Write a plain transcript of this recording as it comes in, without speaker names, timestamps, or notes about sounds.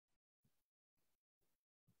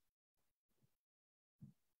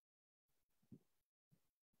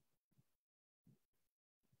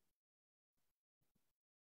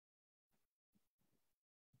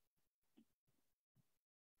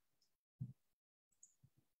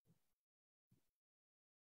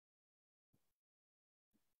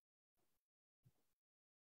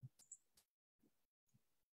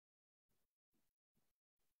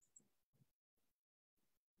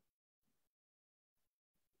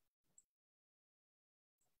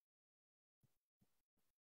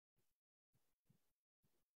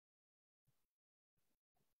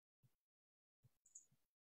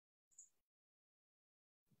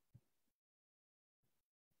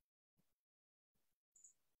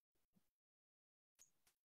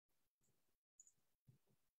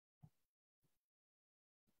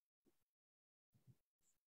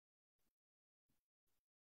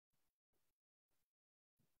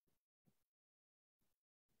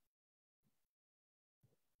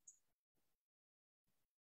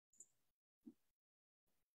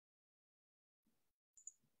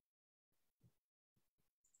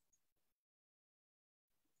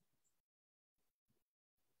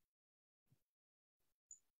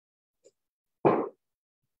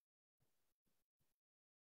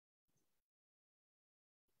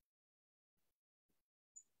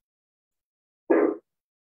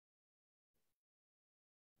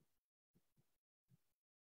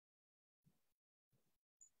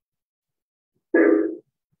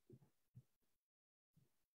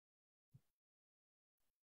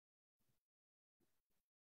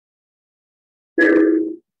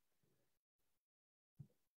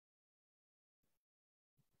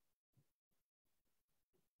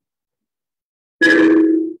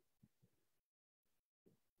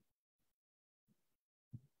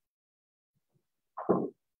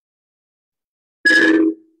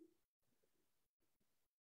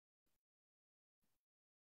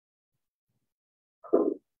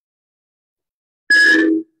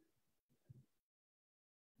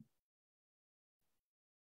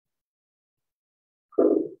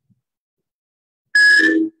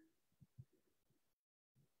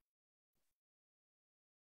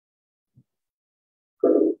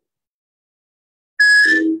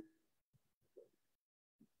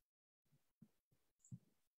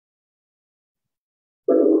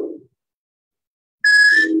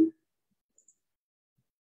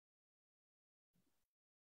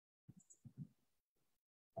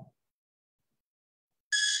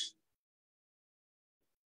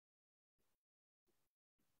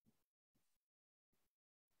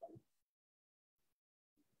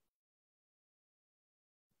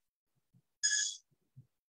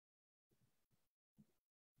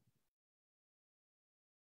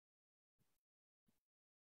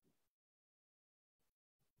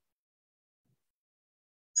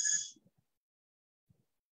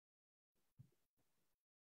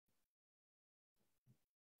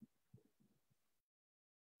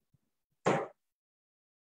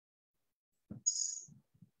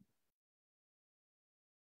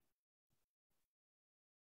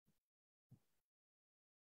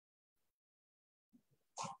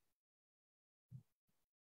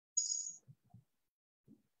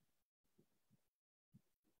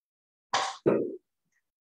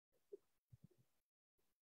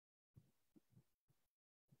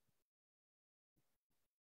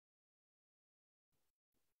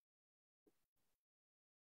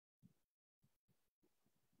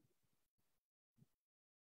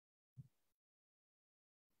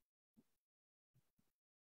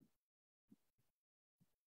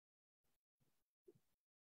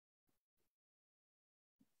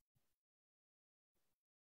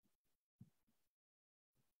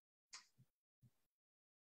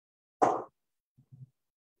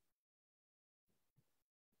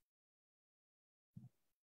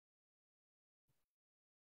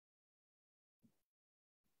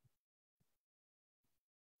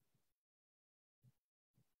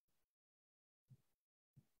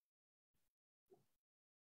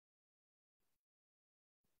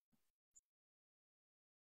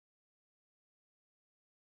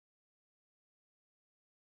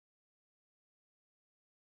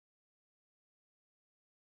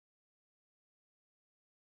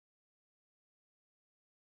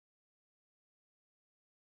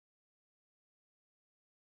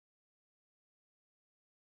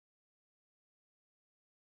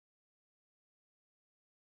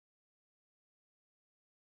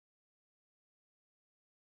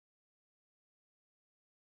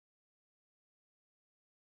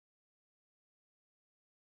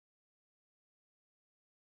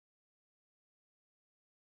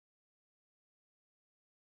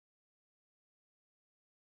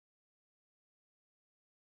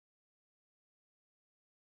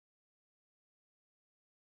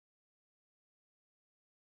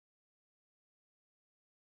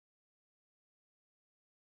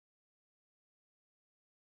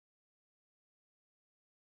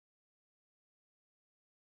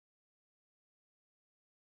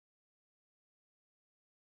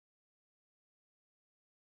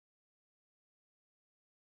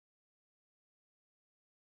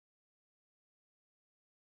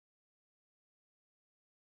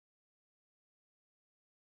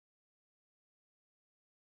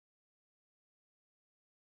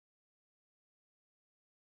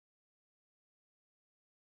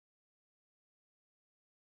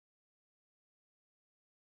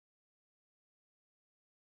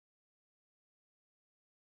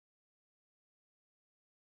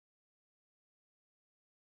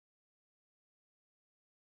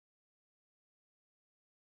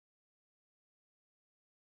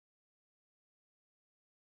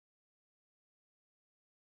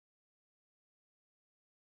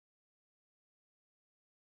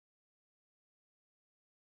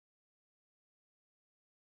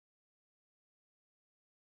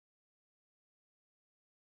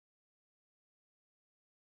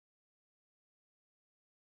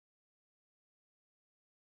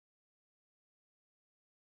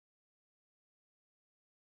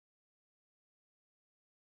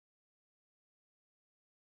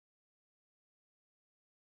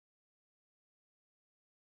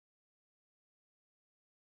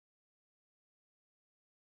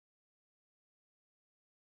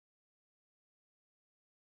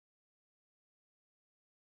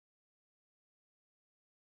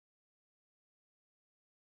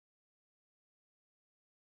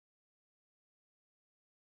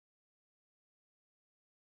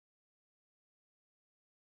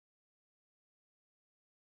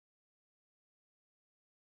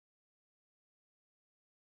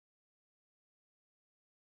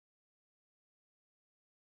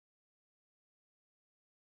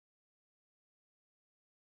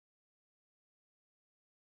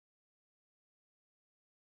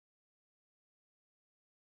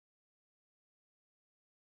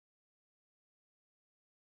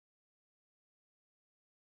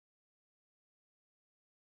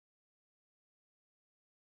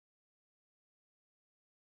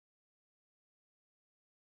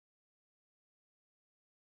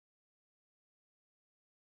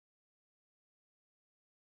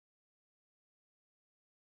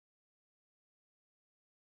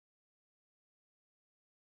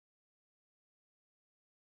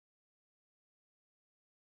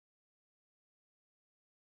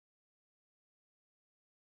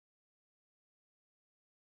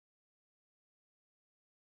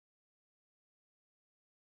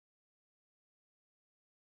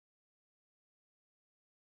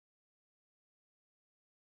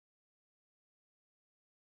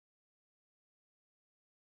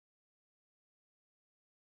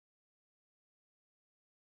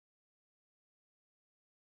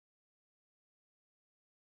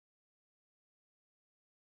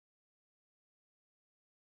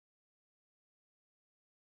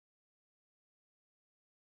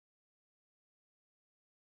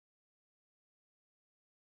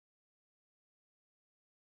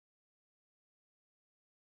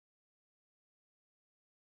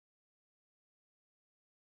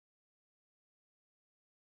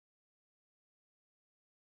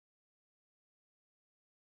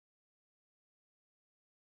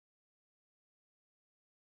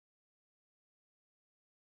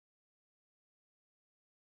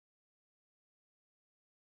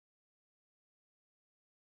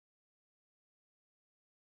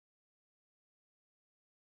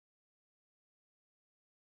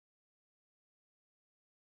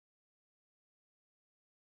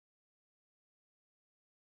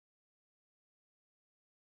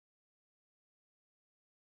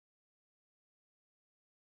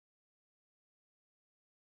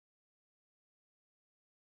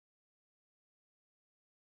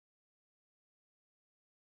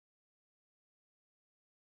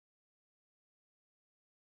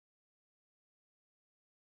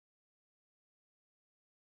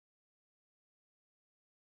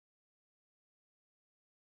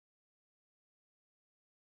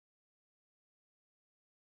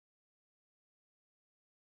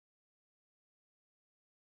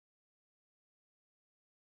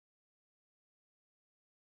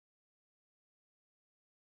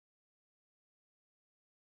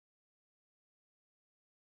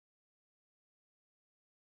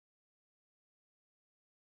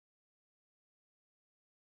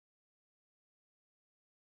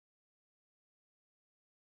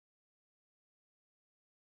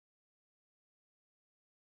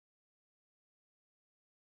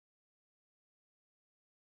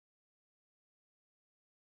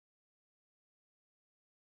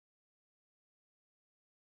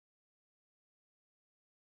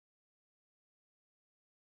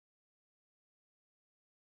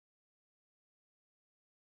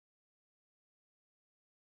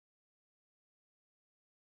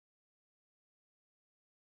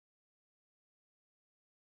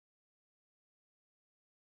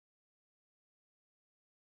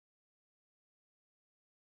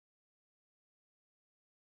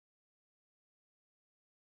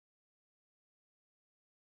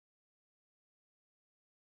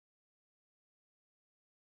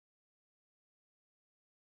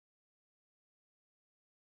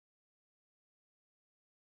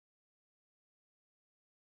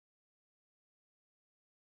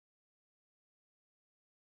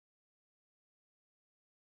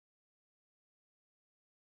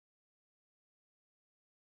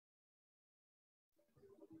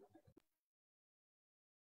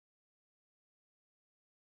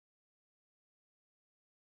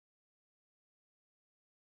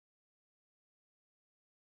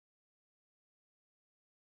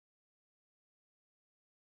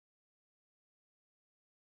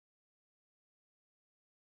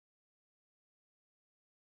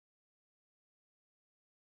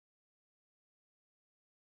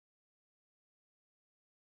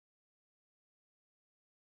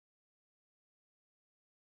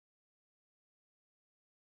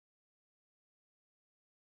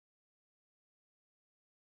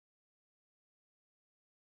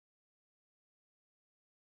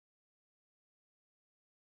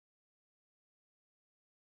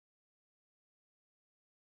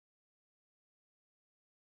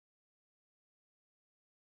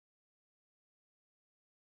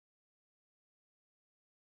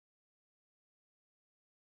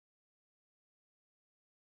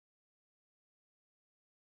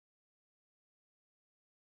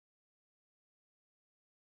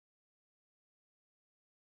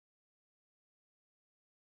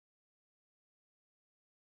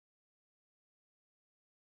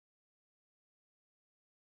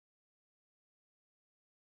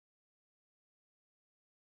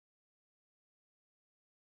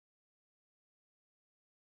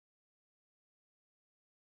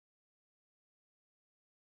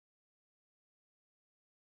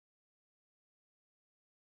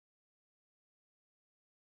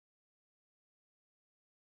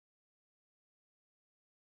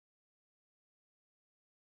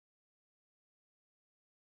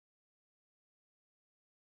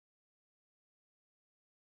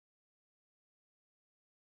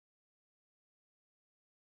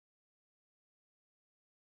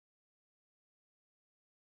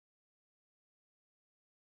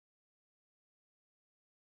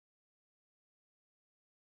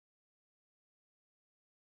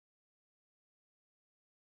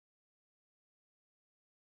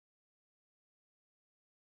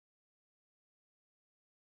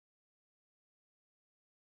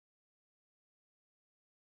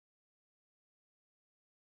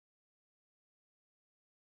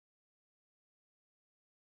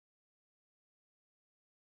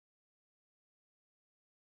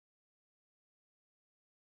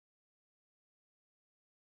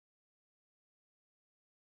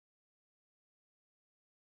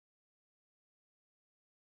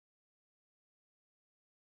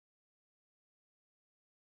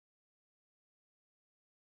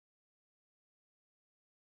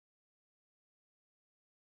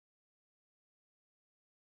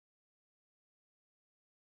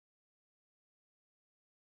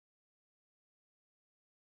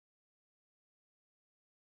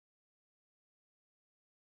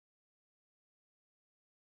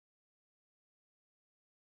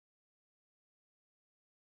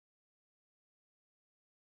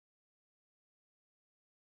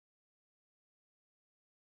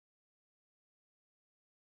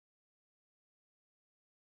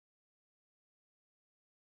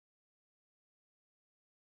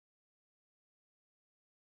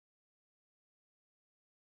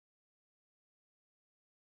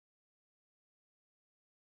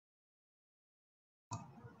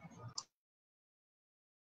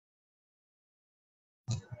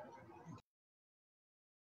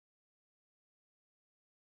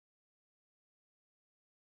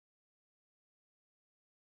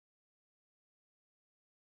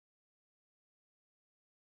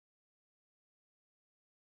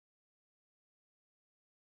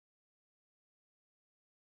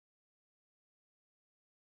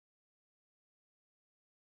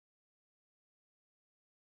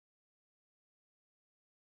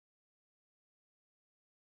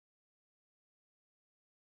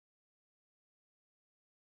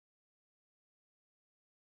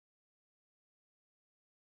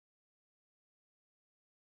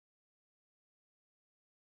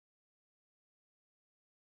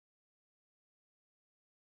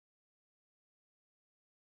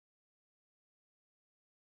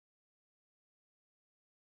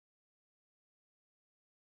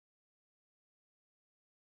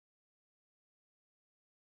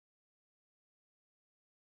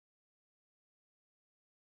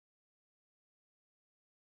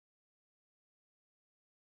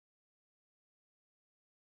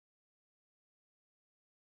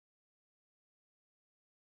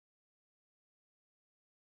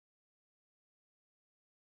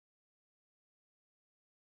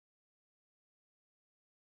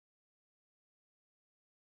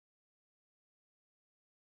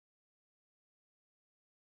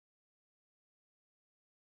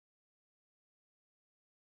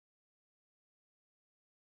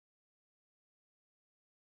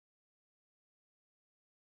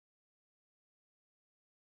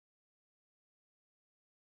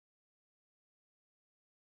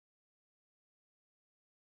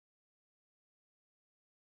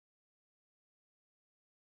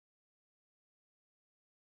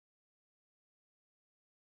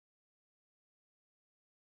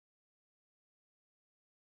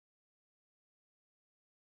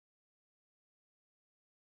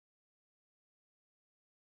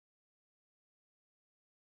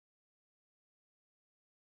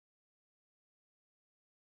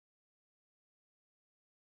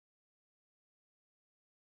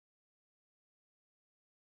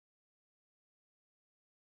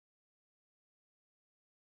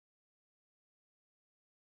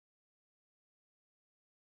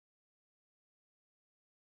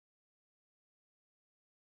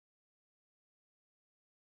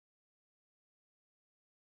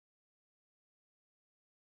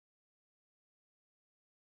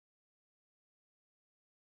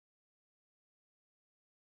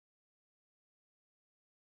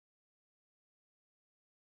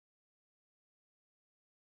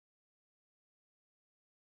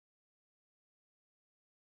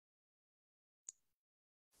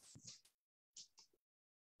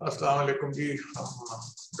अस्सलाम वालेकुम जी। हम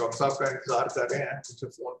डॉक्टर साहब का इंतजार कर रहे हैं, उनसे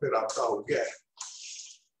फोन पे राब्ता हो गया है,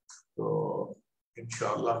 तो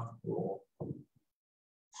इंशाल्लाह वो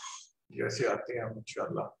जैसे आते हैं हम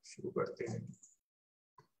इंशाल्लाह शुरू करते हैं।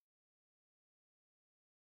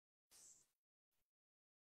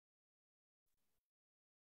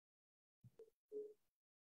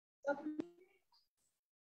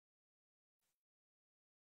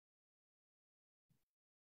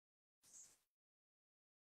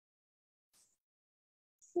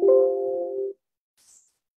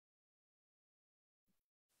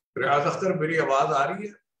 रियाज अख्तर, मेरी आवाज आ रही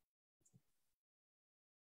है?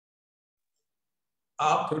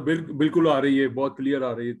 आप? सर बिल्कुल आ रही है, बहुत क्लियर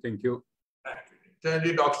आ रही है। Thank you.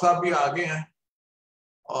 जी, डॉक्टर साहब भी आ गए हैं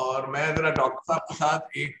और मैं जरा डॉक्टर साहब के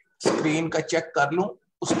साथ एक स्क्रीन का चेक कर लूं,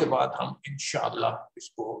 उसके बाद हम इंशाल्लाह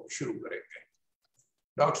इसको शुरू करेंगे।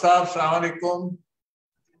 डॉक्टर साहब अस्सलाम वालेकुम।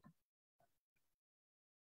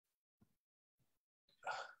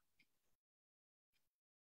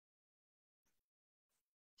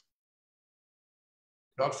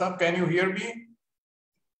 डॉक्टर साहब, can you hear me?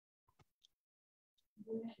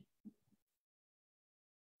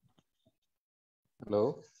 Hello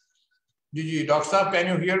ji ji doctor साहब, can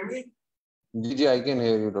you hear me? Ji, I can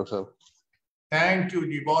hear you doctor साहब। थैंक यू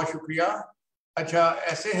जी, बहुत शुक्रिया। अच्छा,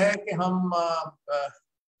 ऐसे है कि हम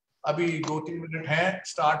अभी 2-3 मिनट हैं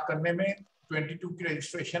स्टार्ट करने में। 22 की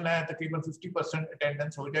रजिस्ट्रेशन है, तकरीबन 50%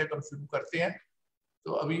 अटेंडेंस हो जाए तो हम शुरू करते हैं।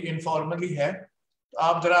 तो अभी इनफॉर्मली है, तो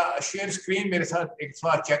आप जरा शेयर स्क्रीन मेरे साथ एक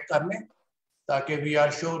बार चेक कर लें ताकि we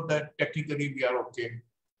are sure that technically we are okay.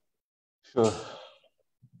 Sure.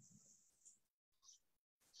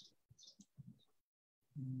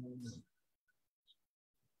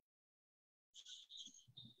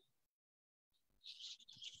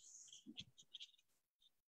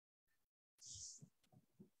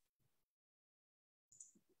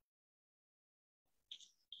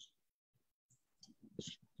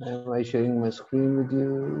 Am I sharing my screen with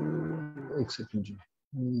you? एक सेकंड जी।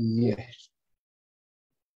 ये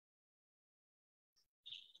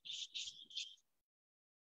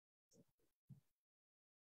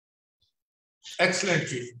excellent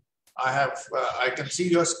ji. I can see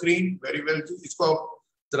your screen very well जी। इसको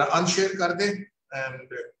जरा अनशेयर कर दें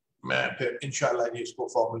एंड मैं फिर इंशाल्लाह जी इसको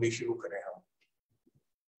फॉर्मली शुरू करें हम।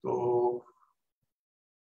 तो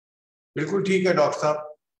बिल्कुल ठीक है डॉक्टर साहब,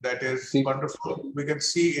 that is wonderful, we can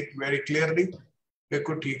see it very clearly.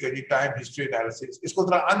 बिल्कुल ठीक है जी। टाइम हिस्ट्री एनालिसिस, इसको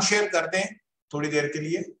जरा अनशेयर कर दें थोड़ी देर के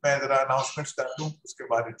लिए, मैं जरा अनाउंसमेंट्स कर दूं, उसके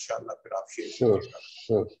बाद इंशाल्लाह फिर आप शेयर कीजिएगा।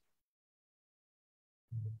 Sure.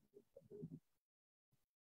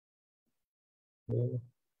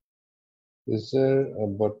 Is there a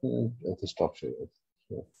button at the stop share?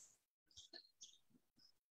 Sure.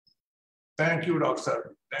 Thank you doctor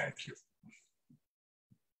साहब, थैंक यू।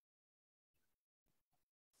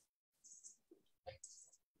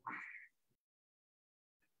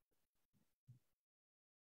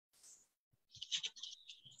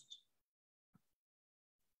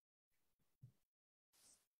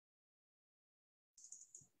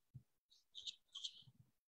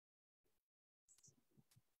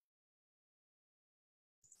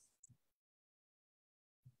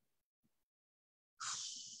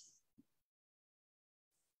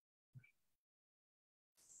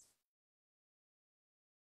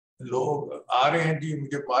 लोग आ रहे हैं जी,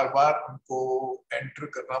 मुझे बार बार उनको एंटर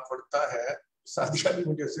करना पड़ता है। सादिया भी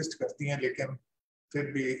मुझे असिस्ट करती हैं, लेकिन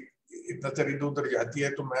फिर भी नजर इधर उधर जाती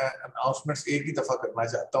है, तो मैं अनाउंसमेंट्स एक ही दफा करना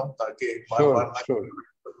चाहता हूँ ताकि बार बार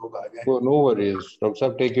लोग आ जाएं। No worries, डॉक्टर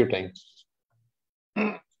साहब, टेक योर टाइम।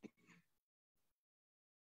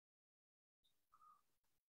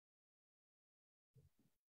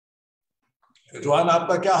 रिजवान,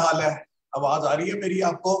 आपका क्या हाल है? आवाज आ रही है मेरी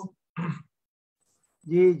आपको?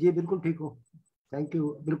 जी जी बिल्कुल ठीक हो, थैंक यू,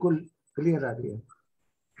 बिल्कुल क्लियर आ रही है।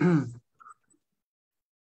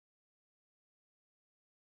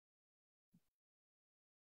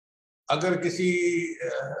 अगर किसी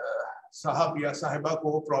साहब या साहिबा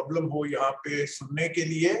को प्रॉब्लम हो यहाँ पे सुनने के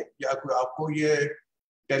लिए, या कोई आपको ये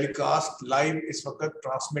टेलीकास्ट लाइव इस वक्त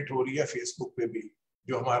ट्रांसमिट हो रही है फेसबुक पे भी,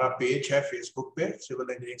 जो हमारा पेज है फेसबुक पे सिविल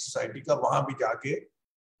इंजीनियरिंग सोसाइटी का, वहां भी जाके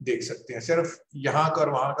देख सकते हैं। सिर्फ यहाँ का और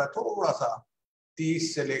वहां का थोड़ा सा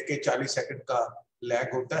 30 से लेके 40 सेकंड का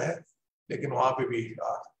लैग होता है, लेकिन वहां पे भी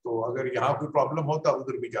तो अगर यहाँ कोई प्रॉब्लम हो तो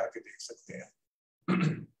उधर भी जाके देख सकते हैं।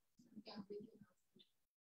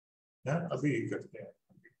 अभी करते हैं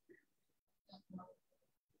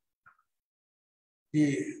कि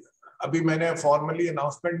अभी मैंने फॉर्मली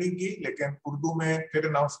अनाउंसमेंट नहीं की, लेकिन उर्दू में फिर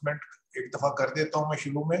अनाउंसमेंट एक दफा कर देता हूँ मैं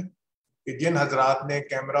शुरू में, कि जिन हजरात ने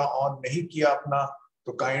कैमरा ऑन नहीं किया अपना,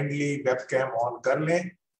 तो काइंडली वेब कैम ऑन कर लें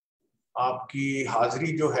आपकी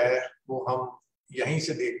हाजिरी जो है वो हम यहीं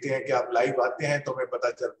से देखते हैं कि आप लाइव आते हैं तो हमें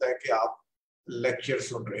पता चलता है कि आप लेक्चर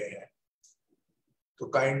सुन रहे हैं। तो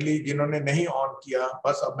काइंडली जिन्होंने नहीं ऑन किया,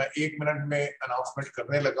 बस अब मैं 1 मिनट में अनाउंसमेंट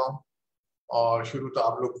करने लगा हूं और शुरू तो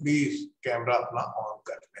आप लोग प्लीज कैमरा अपना ऑन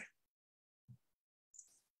कर लें।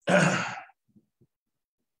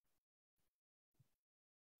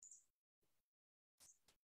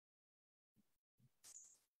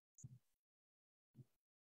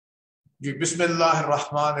 जी,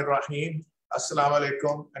 बिस्मिल्लाहिर्रहमानिर्रहीम, अस्सलाम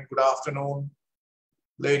वालेकुम and good afternoon,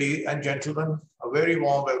 ladies and gentlemen. A very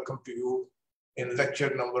warm welcome to you in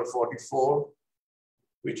lecture number 44,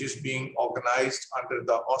 which is being organized under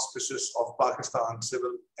the auspices of Pakistan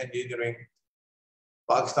Civil Engineering,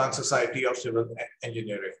 Pakistan Society of Civil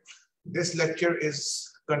Engineering. This lecture is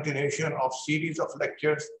continuation of series of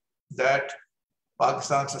lectures that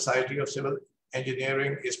Pakistan Society of Civil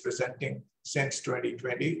Engineering is presenting since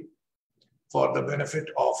 2020 for the benefit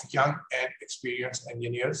of young and experienced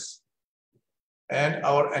engineers. And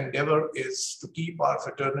our endeavor is to keep our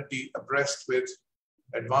fraternity abreast with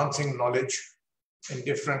advancing knowledge in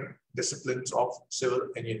different disciplines of civil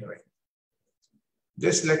engineering.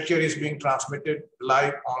 This lecture is being transmitted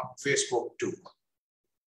live on Facebook too.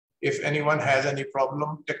 If anyone has any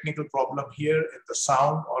problem, technical problem here in the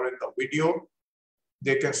sound or in the video,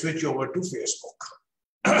 they can switch over to Facebook.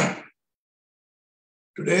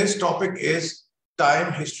 Today's topic is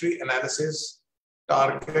time history analysis,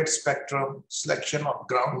 target spectrum, selection of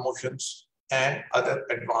ground motions, and other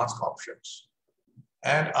advanced options.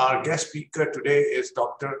 And our guest speaker today is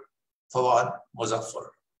Dr. Fawad Muzaffar.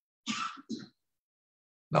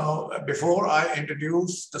 Now, before I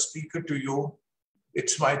introduce the speaker to you,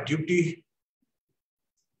 it's my duty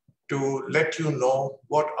to let you know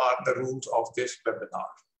what are the rules of this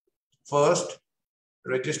webinar. First,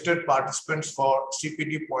 registered participants for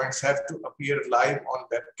CPD points have to appear live on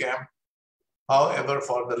webcam. However,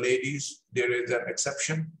 for the ladies, there is an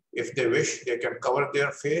exception. If they wish, they can cover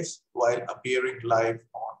their face while appearing live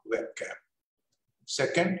on webcam.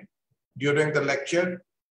 Second, during the lecture,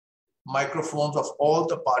 microphones of all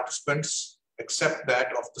the participants, except that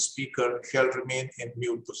of the speaker, shall remain in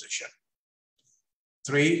mute position.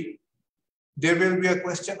 3, there will be a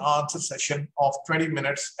question answer session of 20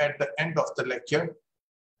 minutes at the end of the lecture.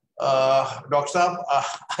 Dr. Saab,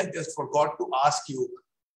 I just forgot to ask you,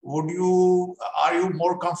 are you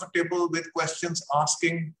more comfortable with questions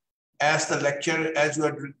asking as you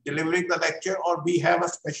are delivering the lecture, or we have a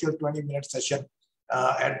special 20-minute session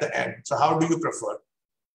at the end? So how do you prefer?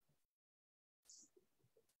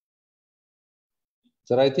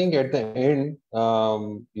 Sir, I think at the end,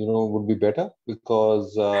 would be better,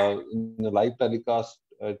 because in the live telecast,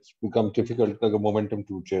 it's become difficult to momentum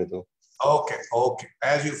to chair though. Okay.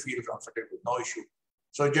 As you feel comfortable, no issue.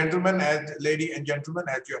 So, ladies and gentlemen,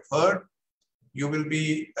 as you have heard, you will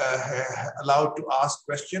be allowed to ask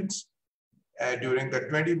questions during the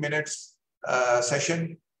 20 minutes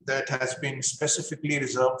session that has been specifically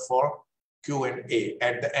reserved for Q&A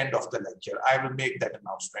at the end of the lecture. I will make that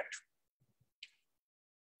announcement.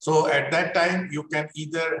 So at that time, you can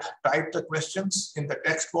either type the questions in the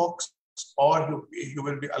text box, or you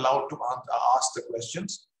will be allowed to ask the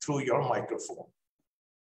questions through your microphone.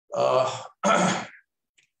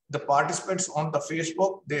 The participants on the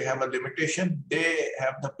Facebook, they have a limitation. They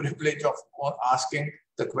have the privilege of asking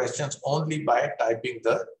the questions only by typing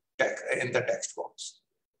the text in the text box.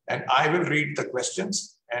 And I will read the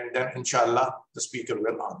questions, and then inshallah, the speaker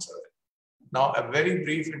will answer it. Now, a very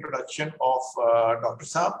brief introduction of Dr.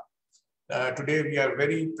 Saab. Today, we are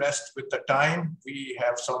very pressed with the time. We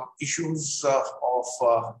have some issues of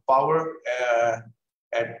power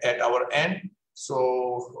at our end.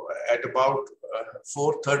 So at about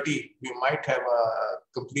 4:30, we might have a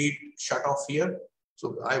complete shut off here.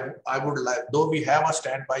 So I would like, though we have a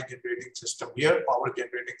standby generating system here, power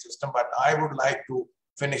generating system, but I would like to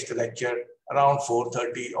finish the lecture around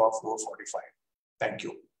 4:30 or 4:45. Thank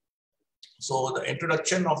you. So the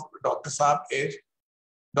introduction of Dr. Saab is,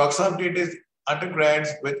 Dr. Saab did his undergrads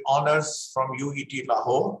with honors from UET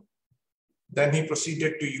Lahore. Then he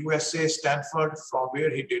proceeded to USA, Stanford, from where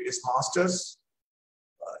he did his master's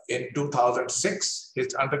in 2006.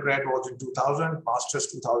 His undergrad was in 2000, master's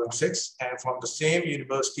 2006. And from the same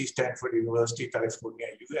university, Stanford University, California,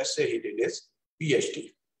 USA, he did his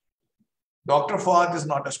PhD. Dr. Fawad is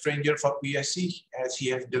not a stranger for PSCE, as he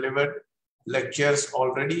has delivered lectures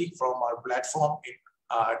already from our platform in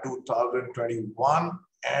 2021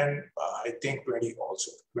 and I think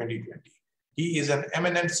 2020. He is an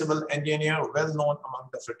eminent civil engineer, well known among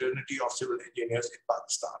the fraternity of civil engineers in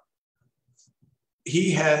Pakistan.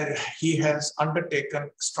 he has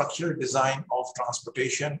undertaken structural design of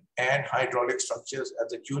transportation and hydraulic structures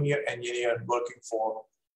as a junior engineer working for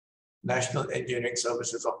National Engineering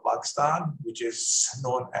Services of Pakistan, which is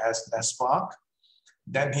known as NESPAC.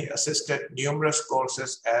 Then he assisted numerous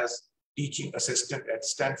courses as teaching assistant at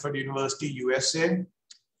Stanford University, USA.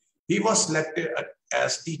 He was selected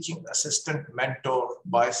as teaching assistant mentor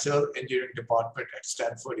by Civil Engineering Department at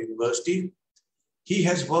Stanford University. He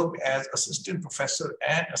has worked as assistant professor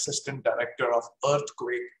and assistant director of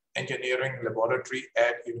Earthquake Engineering Laboratory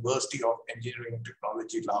at University of Engineering and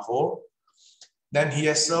Technology, Lahore. Then he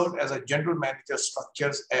has served as a general manager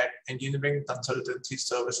structures at Engineering Consultancy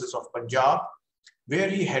Services of Punjab, where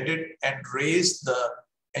he headed and raised the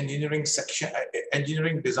engineering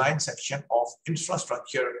design section of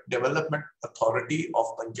Infrastructure Development Authority of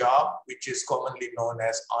Punjab, which is commonly known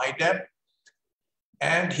as IDEP.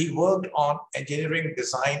 And he worked on engineering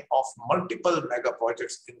design of multiple mega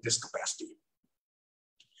projects in this capacity.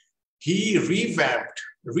 He revamped,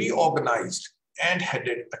 reorganized, and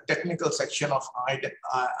headed a technical section of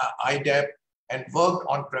IDEP and worked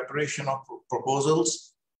on preparation of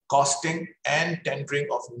proposals, costing, and tendering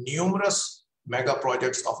of numerous mega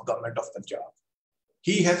projects of Government of Punjab.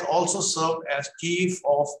 He has also served as Chief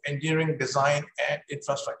of Engineering Design and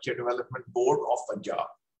Infrastructure Development Board of Punjab.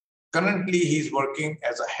 Currently, he's working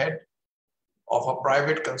as a head of a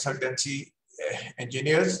private consultancy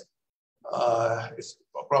engineers. It's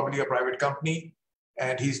probably a private company,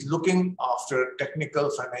 and he's looking after technical,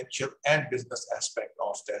 financial, and business aspects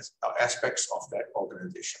of that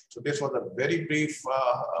organization. So this was a very brief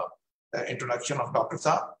introduction of Dr.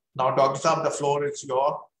 Saab. Now, Dr. Saab, the floor is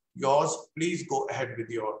yours. Please go ahead with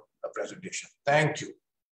your presentation. Thank you.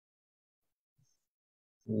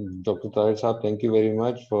 Dr. Tahir Saab, thank you very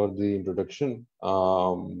much for the introduction.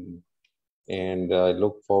 And I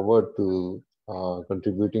look forward to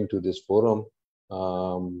contributing to this forum.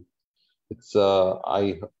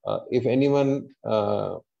 If anyone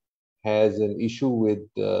has an issue with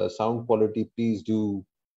sound quality, please do,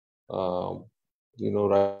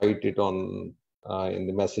 write it on in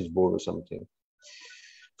the message board or something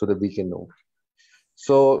so that we can know.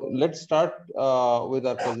 So let's start with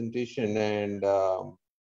our presentation. And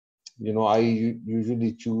I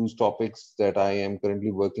usually choose topics that I am currently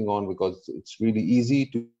working on because it's really easy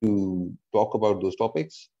to talk about those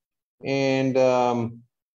topics. And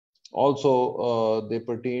also, they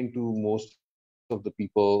pertain to most of the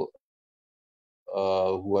people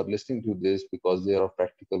who are listening to this because they are of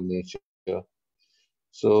practical nature.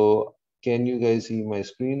 So can you guys see my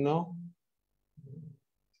screen now?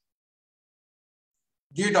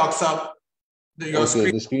 Ji, Dr. Saab, your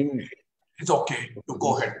okay, the screen. It's okay. You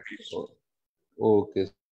go ahead, please. Okay,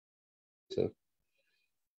 sir.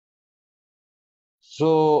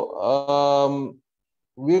 So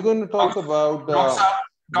we're going to talk about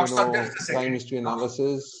time history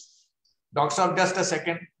analysis. Dr. Saab, just a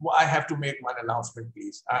second. I have to make one announcement,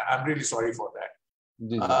 please. I'm really sorry for that.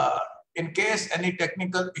 In case any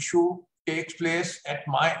technical issue takes place at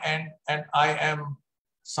my end and I am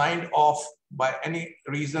signed off by any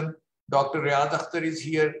reason, Dr. Riyad Akhtar is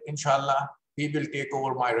here, inshallah. He will take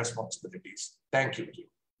over my responsibilities. Thank you.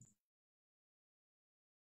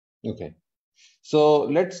 Okay. So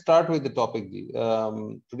let's start with the topic.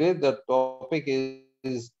 Today, the topic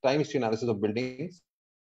is time history analysis of buildings.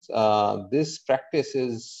 This practice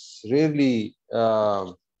is really,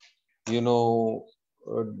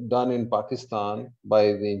 done in Pakistan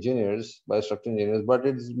by the engineers, by structural engineers, but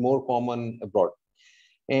it's more common abroad.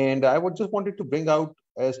 And I would just wanted to bring out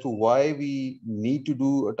as to why we need to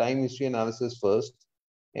do a time history analysis first,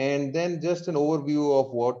 and then just an overview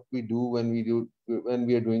of what we do when we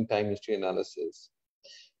are doing time history analysis.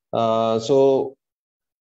 Let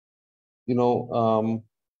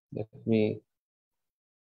me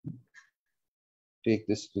take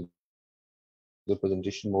this to the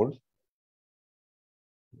presentation mode.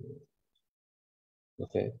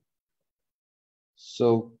 Okay.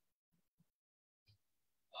 So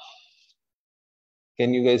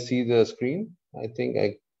can you guys see the screen? I think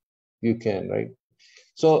you can, right?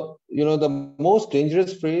 So, the most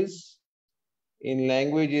dangerous phrase in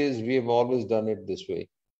language is we have always done it this way.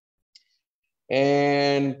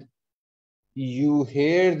 And you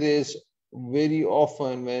hear this very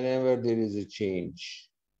often whenever there is a change.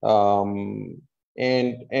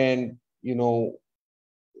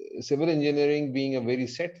 Civil engineering being a very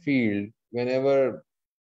set field, whenever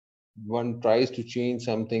one tries to change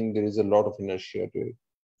something, there is a lot of inertia to it.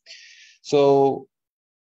 So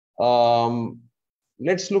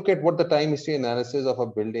let's look at what the time history analysis of a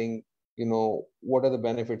building, what are the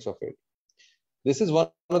benefits of it. This is one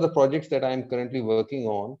of the projects that I'm currently working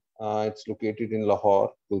on. It's located in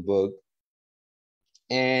Lahore, Gulberg.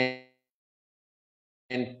 And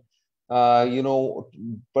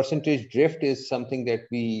percentage drift is something that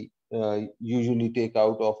we usually take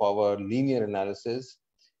out of our linear analysis.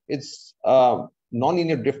 It's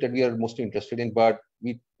non-linear drift that we are mostly interested in, but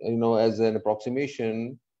we, as an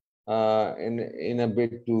approximation, in a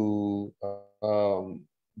bit to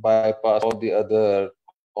bypass all the other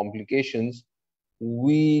complications,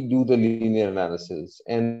 we do the linear analysis.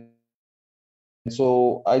 And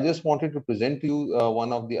so I just wanted to present to you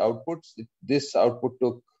one of the outputs. This output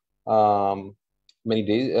took many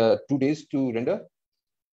days, 2 days to render.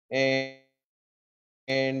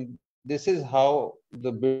 And this is how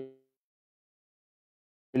the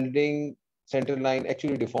building center line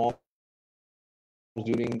actually deforms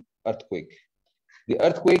during earthquake. The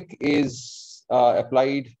earthquake is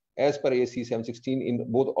applied as per ASC 716 in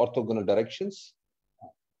both orthogonal directions.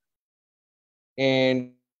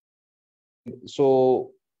 And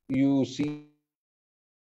so you see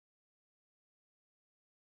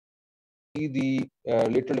the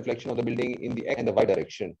lateral deflection of the building in the X and the Y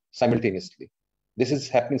direction simultaneously. This is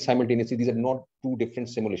happening simultaneously. These are not two different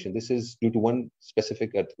simulations. This is due to one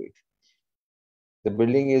specific earthquake. The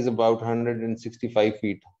building is about 165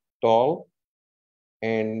 feet tall,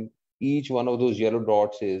 and each one of those yellow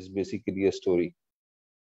dots is basically a story.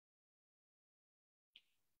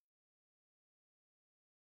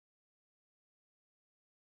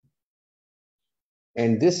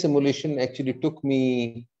 And this simulation actually took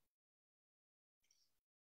me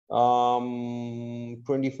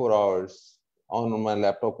 24 hours on my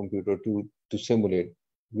laptop computer to simulate.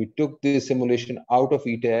 We took this simulation out of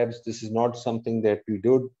ETABS. This is not something that we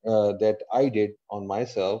did, that I did on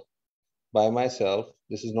myself, by myself.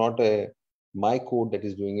 This is not my code that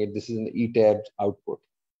is doing it. This is an ETABS output.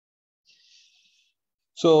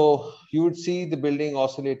 So you would see the building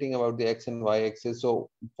oscillating about the X and Y axis. So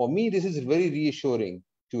for me, this is very reassuring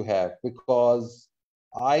to have, because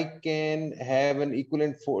I can have an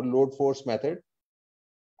equivalent load force method.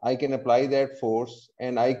 I can apply that force,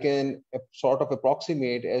 and I can sort of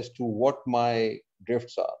approximate as to what my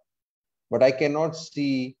drifts are. But I cannot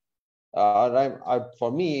see,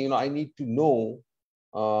 for me, I need to know,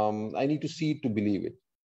 I need to see it to believe it.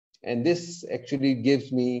 And this actually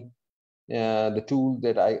gives me the tool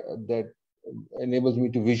that enables me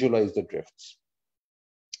to visualize the drifts.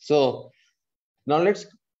 So now let's,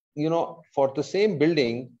 for the same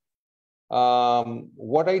building,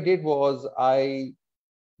 what I did was I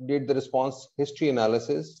did the response history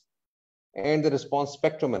analysis and the response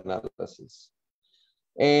spectrum analysis.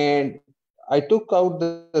 And I took out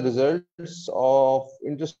the results of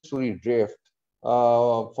interstory drift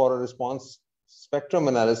for a response spectrum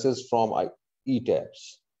analysis from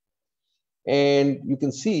ETABS. And you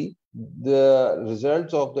can see the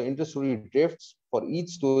results of the interstory drifts for each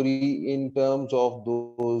story in terms of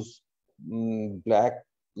those black,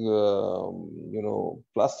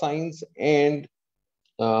 plus signs, and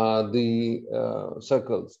the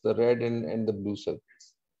circles, the red and the blue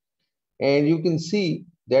circles. And you can see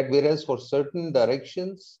that whereas for certain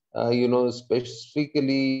directions,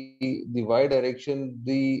 specifically the Y direction,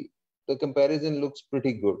 the comparison looks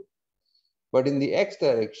pretty good. But in the X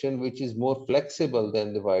direction, which is more flexible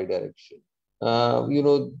than the Y direction,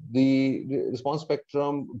 the response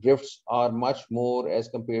spectrum drifts are much more as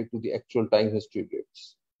compared to the actual time history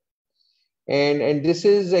drifts. And this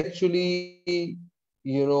is actually,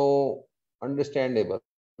 understandable,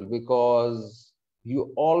 because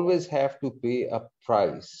you always have to pay a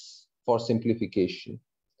price for simplification.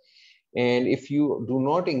 And if you do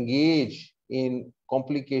not engage in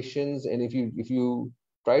complications, and if you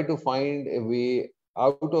try to find a way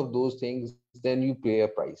out of those things, then you pay a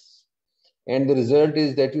price. And the result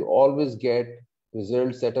is that you always get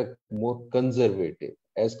results that are more conservative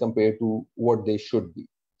as compared to what they should be.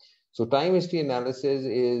 So time history analysis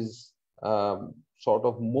is sort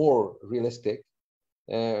of more realistic,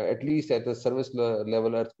 at least at the service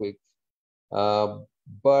level earthquake.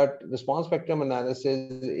 But response spectrum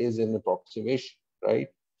analysis is an approximation, right?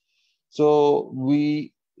 So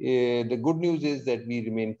the good news is that we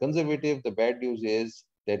remain conservative. The bad news is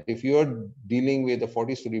that if you're dealing with a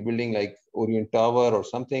 40-story building like Orient Tower or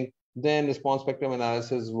something, then response spectrum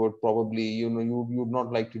analysis would probably, you would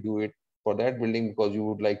not like to do it for that building, because you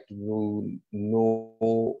would like to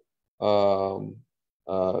know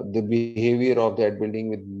the behavior of that building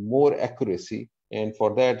with more accuracy. And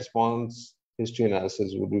for that, response history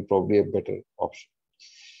analysis would be probably a better option.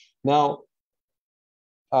 Now,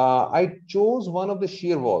 I chose one of the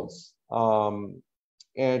shear walls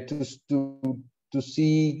and to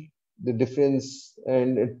see the difference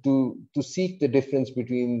and to seek the difference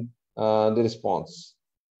between the response.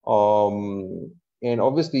 And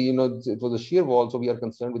obviously, you know, it was a shear wall, so we are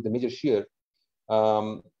concerned with the major shear.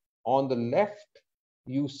 On the left,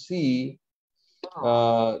 you see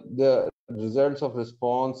the results of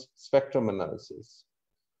response spectrum analysis.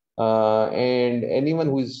 And anyone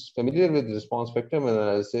who is familiar with response spectrum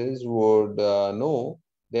analysis would know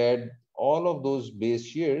that all of those base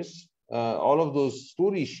shears, all of those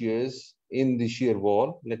story shears in the shear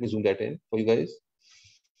wall, let me zoom that in for you guys,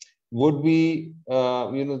 would be,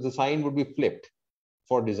 you know, the sign would be flipped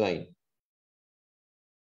for design.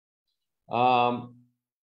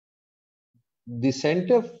 The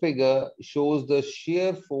center figure shows the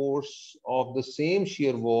shear force of the same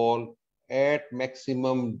shear wall at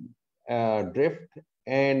maximum drift,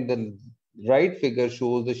 and the right figure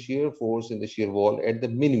shows the shear force in the shear wall at the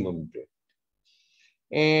minimum drift.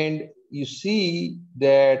 And you see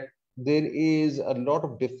that there is a lot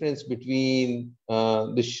of difference between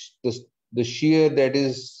the shear that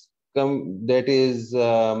is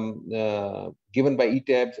given by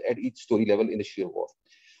ETABS at each story level in the shear wall.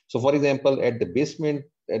 So, for example, at the basement,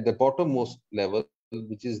 at the bottommost level,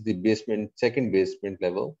 which is the basement, second basement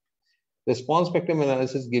level, the response spectrum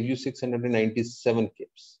analysis gives you 697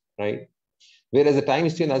 kips, right? Whereas the time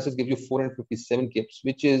history analysis gives you 457 kips,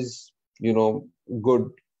 which is, you know,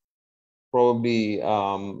 good, probably,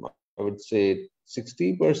 I would say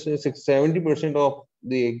 60%, 70% of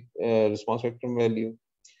the response spectrum value.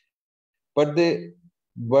 But the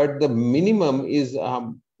minimum is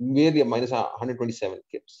merely a minus 127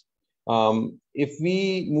 kips. If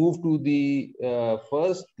we move to the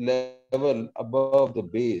first level above the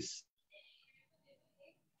base,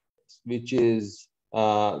 which is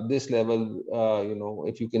this level, you know,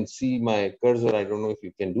 if you can see my cursor, I don't know if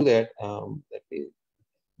you can do that,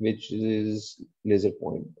 which is laser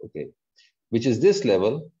point, okay, which is this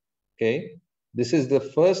level, okay. This is the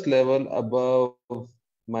first level above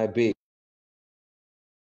my base.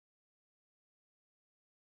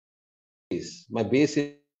 My base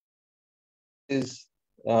is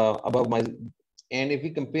above my, and if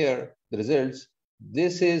we compare the results,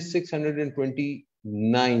 this is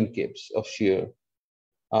 629 kips of shear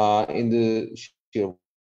in the shear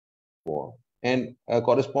wall, and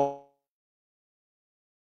corresponding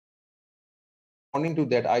to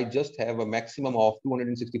that, I just have a maximum of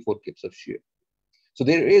 264 kips of shear. So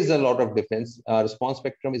there is a lot of difference. Response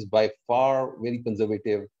spectrum is by far very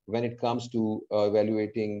conservative when it comes to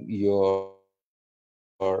evaluating your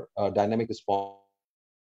dynamic response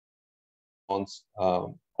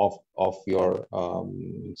of your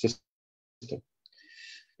system.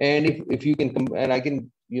 And if you can, and I can,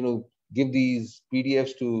 you know, give these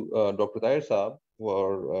PDFs to Dr. Tahir Saab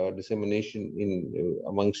for dissemination in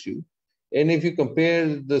amongst you. And if you compare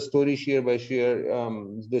the story shear by shear,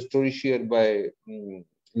 the story shear by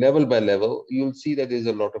level, you'll see that there's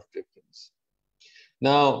a lot of difference.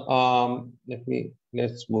 Now,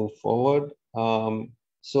 let's move forward.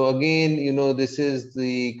 So again, you know, this is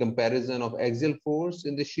the comparison of axial force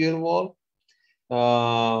in the shear wall.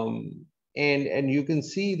 And you can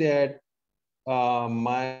see that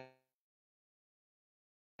my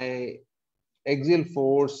axial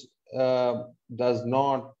force does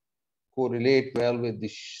not correlate well with the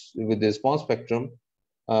response spectrum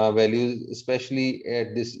values, especially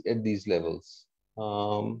at these levels.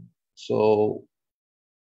 So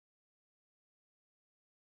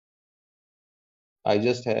I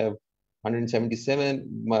just have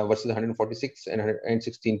 177 versus 146 and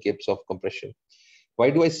 116 kips of compression.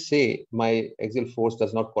 Why do I say my axial force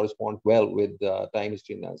does not correspond well with the time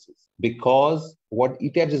history analysis? Because what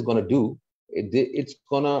ETABS is going to do, it's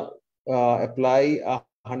going to apply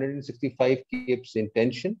 165 kips in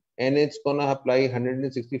tension, and it's going to apply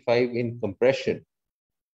 165 in compression.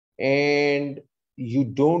 And you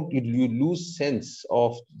lose sense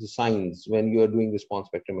of the signs when you are doing response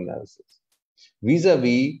spectrum analysis.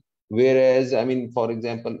 Vis-a-vis, whereas, I mean, for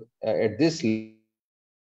example, at this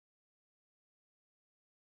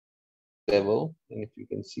level, and if you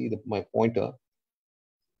can see my pointer,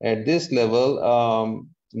 at this level,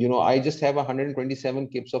 you know, I just have 127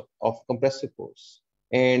 kips of compressive force.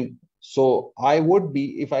 And so I would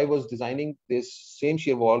be, if I was designing this same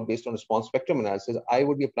shear wall based on response spectrum analysis, I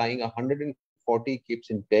would be applying 140 kips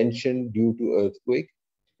in tension due to earthquake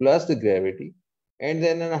plus the gravity, and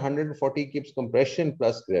then 140 kips compression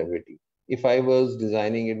plus gravity, if I was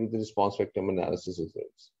designing it with the response spectrum analysis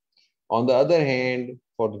results. On the other hand,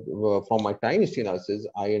 from my time history analysis,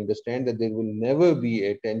 I understand that there will never be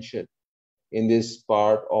a tension in this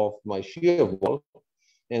part of my shear wall.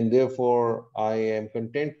 and therefore I am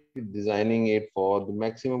content with designing it for the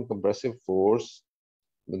maximum compressive force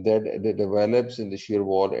that develops in the shear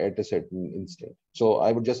wall at a certain instant. So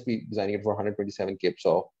I would just be designing it for 127 kips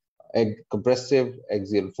of compressive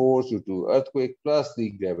axial force due to earthquake plus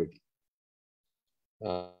the gravity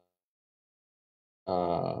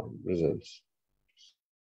results.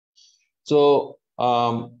 So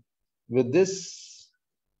with this,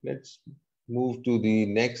 let's move to the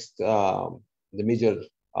next, the major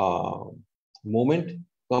moment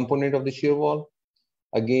component of the shear wall.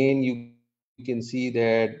 Again, you can see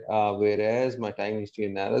that whereas my time history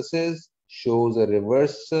analysis shows a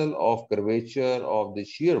reversal of curvature of the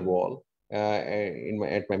shear wall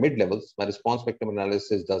at my mid levels, my response spectrum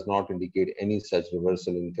analysis does not indicate any such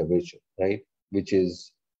reversal in curvature, right? Which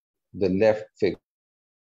is the left figure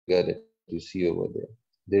that you see over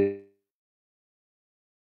there.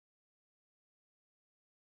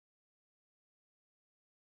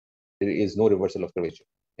 There is no reversal of curvature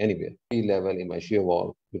anywhere, level in my shear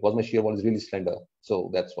wall, because my shear wall is really slender. So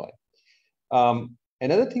that's why.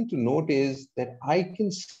 Another thing to note is that I can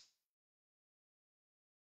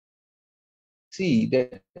see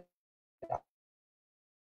that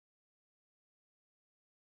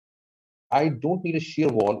I don't need a shear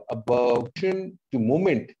wall above to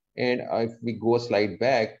moment. And if we go a slide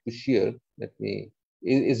back to shear,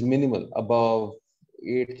 is minimal above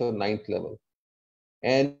 8th or 9th level.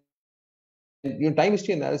 And your time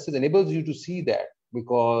history analysis enables you to see that,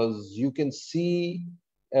 because you can see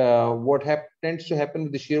what tends to happen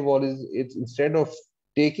with the shear wall is it's instead of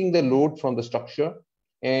taking the load from the structure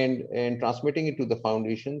and transmitting it to the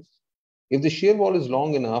foundations, if the shear wall is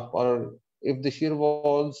long enough, or if the shear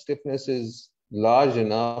wall stiffness is large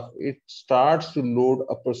enough, it starts to load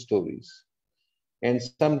upper stories. And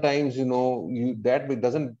sometimes, that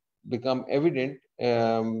doesn't become evident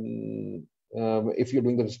if you're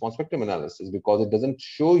doing the response spectrum analysis, because it doesn't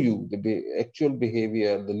show you the actual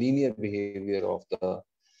behavior, the linear behavior of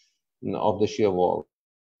the shear wall.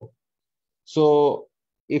 So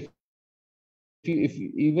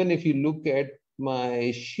even if you look at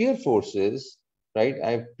my shear forces, right,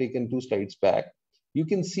 I've taken 2 slides back, you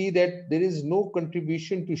can see that there is no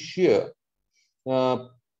contribution to shear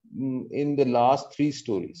in the last 3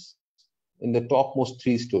 stories, in the topmost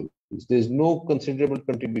 3 stories. There's no considerable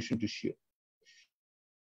contribution to shear.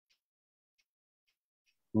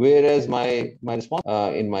 Whereas my response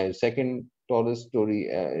in my second tallest story,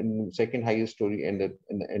 in second highest story, and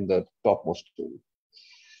the topmost story.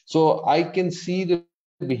 So I can see the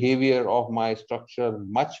behavior of my structure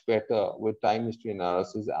much better with time history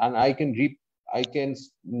analysis, and I can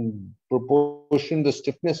proportion the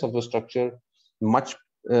stiffness of the structure much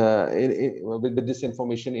with this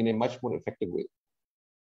information in a much more effective way.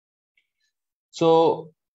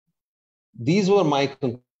 So these were my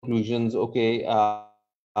conclusions. Okay,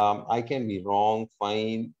 I can be wrong,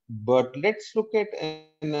 fine, but let's look at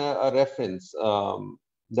a reference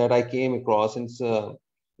that I came across. It's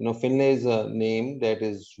Finlay is a name that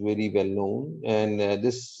is very well known, and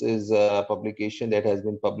this is a publication that has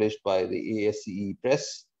been published by the PSCE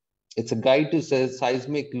press. It's a guide to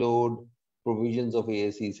seismic load provisions of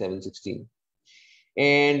PSCE 716,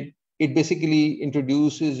 and it basically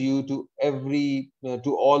introduces you to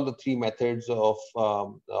to all the 3 methods of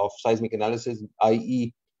seismic analysis,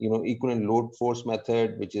 i.e., equivalent load force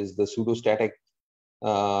method, which is the pseudostatic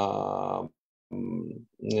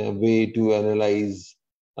way to analyze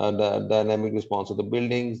the dynamic response of the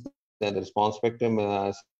buildings, then the response spectrum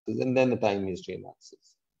analysis, and then the time history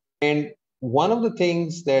analysis. And one of the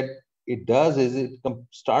things that it does is it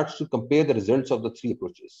starts to compare the results of the 3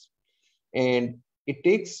 approaches. And it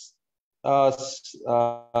takes a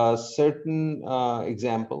certain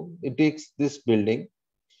example. It takes this building.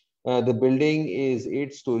 The building is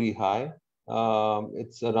 8-story high.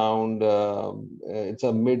 It's around, it's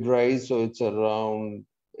a mid-rise, so it's around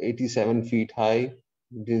 87 feet high,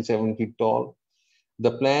 87 feet tall.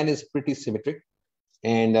 The plan is pretty symmetric,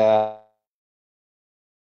 and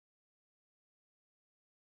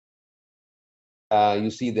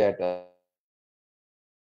you see that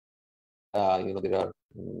there are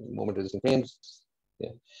moment resisting frames. Yeah.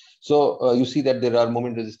 So you see that there are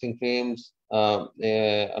moment resisting frames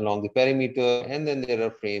along the perimeter, and then there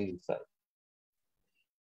are frames inside.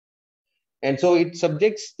 And so it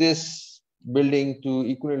subjects this building to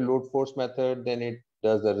equivalent load force method, then it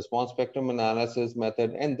does the response spectrum analysis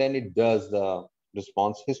method, and then it does the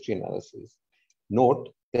response history analysis. Note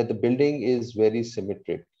that the building is very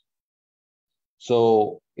symmetric.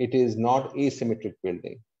 So it is not asymmetric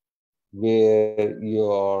building, where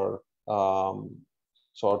your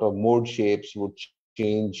sort of mode shapes would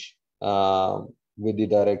change with the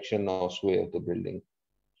direction of sway of the building.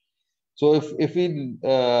 So if we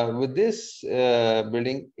with this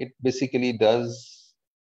building, it basically does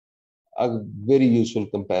a very useful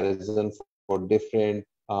comparison for different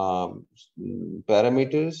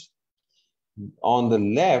parameters. On the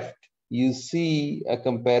left, you see a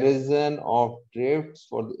comparison of drifts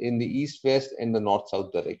in the east-west and the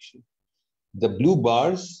north-south direction. The blue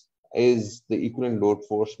bars is the equivalent load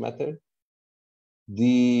force method.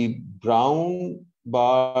 The brown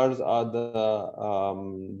bars are the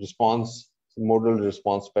modal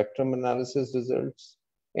response spectrum analysis results,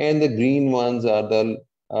 and the green ones are the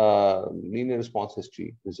linear response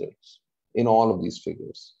history results in all of these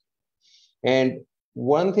figures. And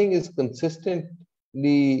one thing is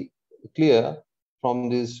consistently clear from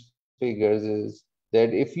these figures is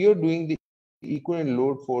that if you're doing the equivalent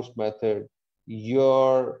load force method,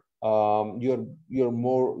 you're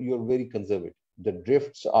very conservative. The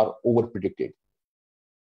drifts are over predicted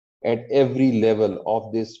at every level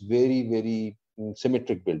of this very, very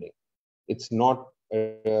symmetric building. It's not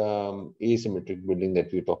asymmetric building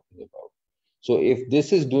that we're talking about. So if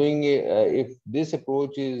this is doing if this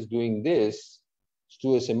approach is doing this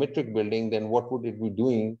to a symmetric building, then what would it be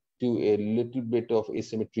doing to a little bit of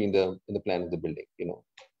asymmetry in the plan of the building, you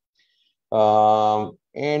know?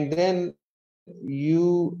 And then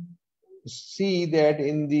you see that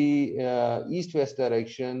in the east-west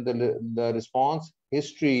direction, the response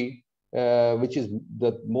history, which is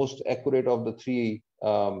the most accurate of the three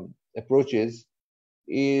approaches,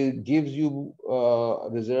 it gives you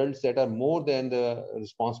results that are more than the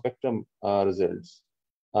response spectrum results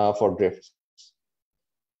for drifts.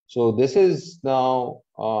 So this is now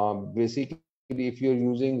basically, if you're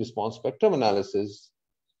using response spectrum analysis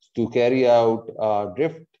to carry out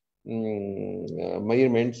drift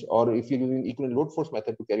measurements, or if you're using equivalent load force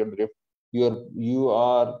method to carry out the drift, you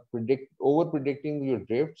are over predicting your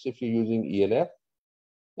drifts if you're using ELF,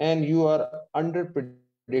 and you are under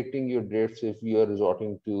predicting your drifts if you are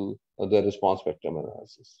resorting to the response spectrum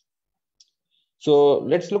analysis. So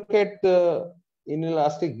let's look at the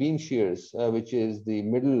inelastic beam shears, which is the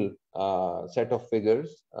middle set of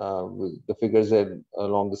figures, with the figures that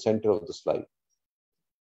along the center of the slide.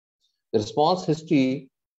 The response history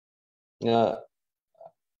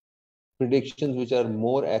predictions, which are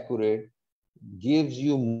more accurate, gives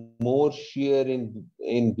you more shear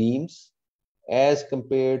in beams as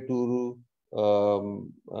compared to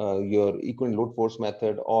your equivalent load force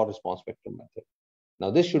method or response spectrum method.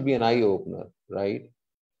 Now, this should be an eye opener, right?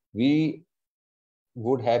 We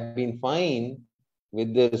would have been fine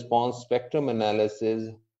with the response spectrum analysis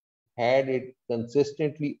had it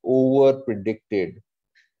consistently over predicted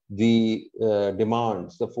the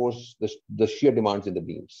demands, the force, the shear demands in the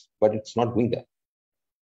beams, but it's not doing that.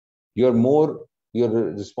 Your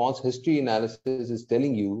response history analysis is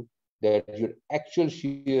telling you that your actual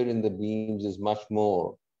shear in the beams is much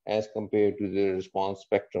more as compared to the response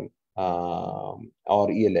spectrum or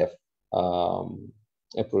ELF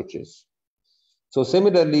approaches. So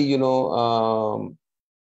similarly, you know,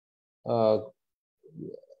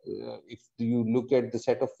 if you look at the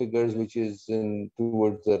set of figures which is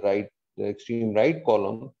towards the right, the extreme right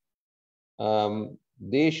column,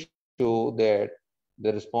 they show that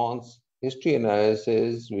the response history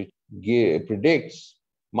analysis, which predicts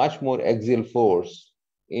much more axial force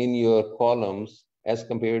in your columns as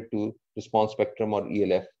compared to response spectrum or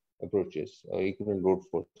ELF approaches, or equivalent load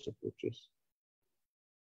force approaches.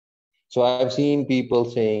 So I've seen people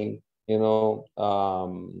saying, you know,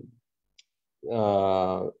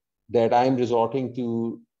 that I'm resorting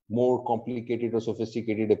to more complicated or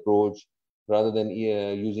sophisticated approach rather than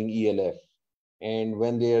using ELF. And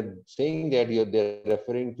when they're saying that, they're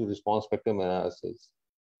referring to response spectrum analysis.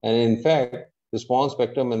 And in fact, response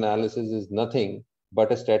spectrum analysis is nothing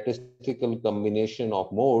but a statistical combination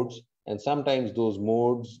of modes. And sometimes those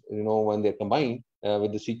modes, you know, when they're combined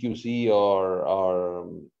with the CQC or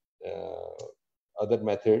other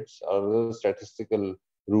methods or other statistical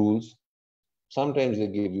rules, sometimes they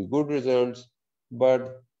give you good results,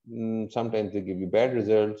 but sometimes they give you bad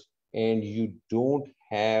results, and you don't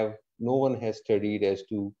have, no one has studied as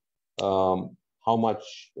to how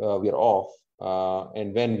much we are off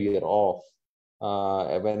and when we are off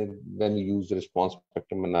when we use the response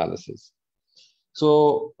spectrum analysis.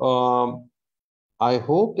 So I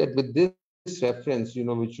hope that with this reference, you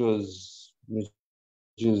know, which was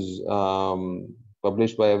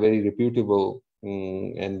published by a very reputable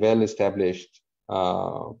and well-established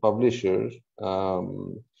publisher,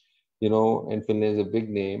 you know, and Finlay is a big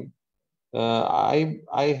name. I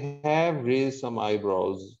have raised some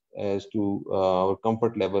eyebrows as to our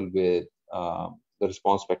comfort level with the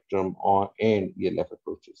response spectrum and ELF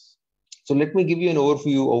approaches. So let me give you an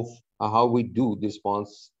overview of how we do the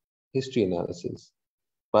response history analysis.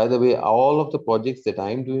 By the way, all of the projects that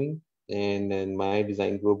I'm doing and in my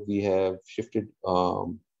design group, we have shifted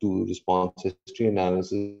to response history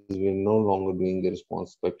analysis. We're no longer doing the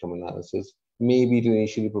response spectrum analysis. Maybe to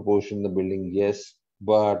initially proportion the building, yes,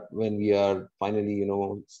 but when we are finally,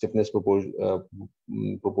 stiffness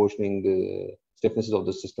proportioning the stiffnesses of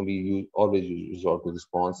the system, we always resort to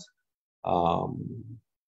response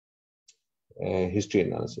history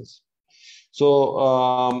analysis.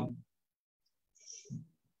 So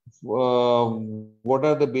what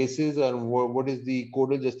are the bases and what is the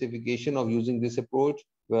codal justification of using this approach?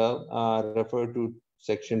 Well, refer to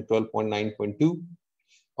section 12.9.2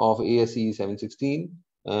 of ASCE 716.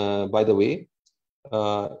 By the way,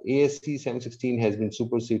 ASCE 716 has been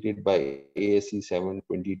superseded by ASCE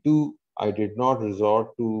 722. I did not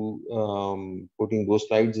resort to putting those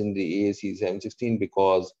slides in the ASCE 716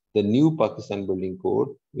 because the new Pakistan Building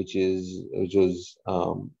Code, which was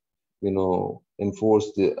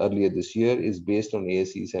enforced earlier this year, is based on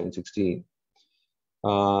ASCE 716.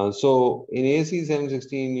 So in ASCE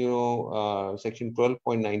 716, section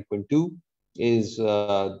 12.9.2 is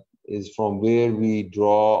from where we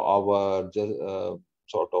draw our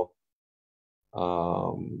sort of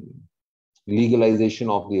legalization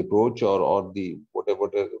of the approach or the whatever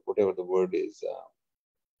the word is,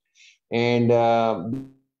 and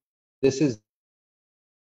this is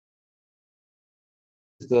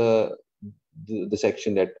the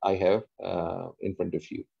section that I have in front of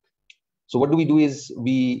you. So what do we do is let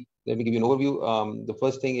me give you an overview. The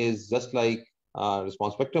first thing is just like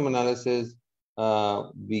response spectrum analysis,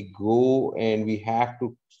 we go and we have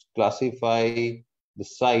to classify the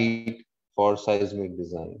site for seismic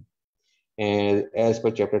design. And as per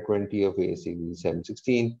chapter 20 of ASCE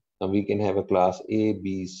 716, we can have a class A,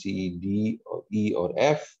 B, C, D, or E, or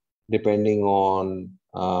F, depending on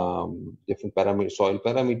different soil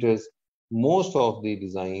parameters. Most of the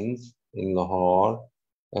designs in Lahore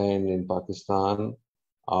and in Pakistan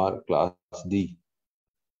are class D.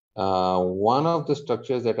 One of the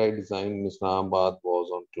structures that I designed in Islamabad was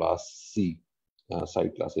on class C,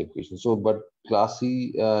 site classification. So, but class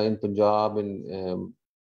C in Punjab and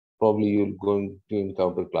probably you're going to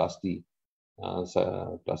encounter class D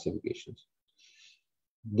classifications.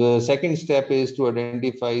 The second step is to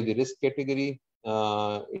identify the risk category.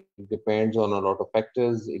 It depends on a lot of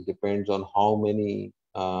factors. It depends on how many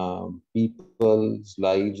people's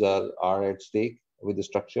lives are at stake with the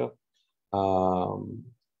structure.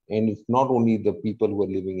 And it's not only the people who are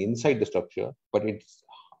living inside the structure, but it's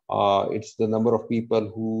the number of people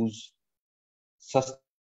whose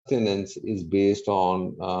sustenance is based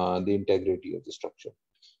on the integrity of the structure.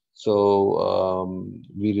 So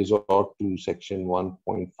we resort to section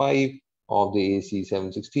 1.5 of the ASCE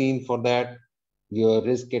 716 for that. Your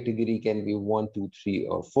risk category can be 1, 2, 3,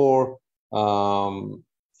 or 4.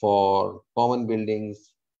 For common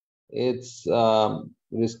buildings, it's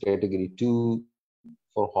risk category 2.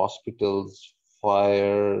 For hospitals,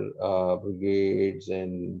 fire brigades,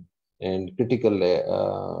 and critical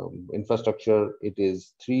infrastructure, it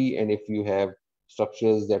is 3. And if you have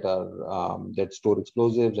structures that are that store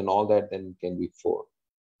explosives and all that, then it can be 4.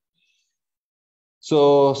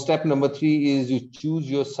 So step number 3 is you choose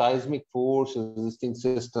your seismic force resisting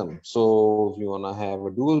system. So if you want to have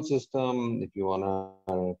a dual system, if you want to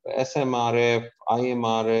have SMRF,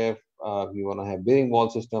 IMRF, if you want to have bearing wall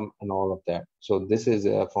system and all of that. So this is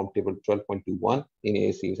from table 12.21 in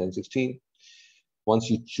ASCE 716. Once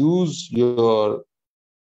you choose your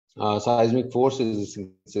seismic force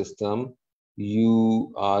resisting system,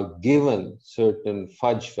 you are given certain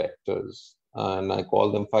fudge factors. And I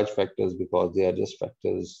call them fudge factors because they are just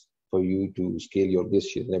factors for you to scale your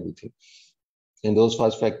glacier and everything. And those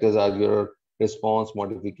fudge factors are your response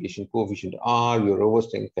modification coefficient R, your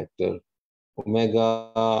overstring factor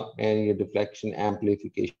omega, and your deflection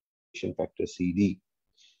amplification factor CD.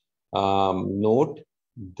 Note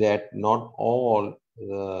that not all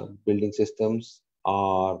building systems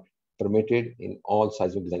are permitted in all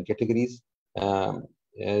seismic design categories.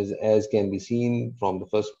 As can be seen from the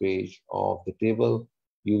first page of the table,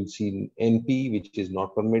 you'll see NP, which is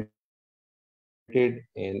not permitted,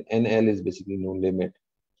 and NL is basically no limit.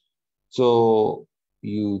 So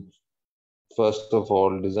you first of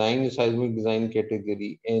all design your seismic design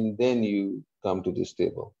category, and then you come to this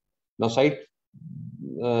table. Now,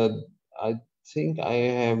 I think I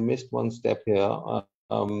have missed one step here,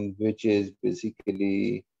 which is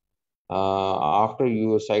basically after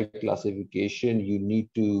your site classification, you need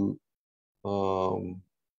to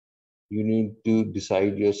you need to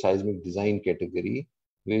decide your seismic design category,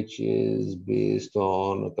 which is based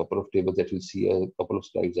on a couple of tables that you'll see a couple of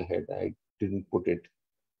slides ahead. I didn't put it.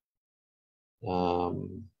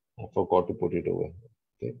 I forgot to put it over here.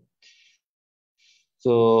 Okay.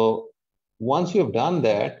 So once you have done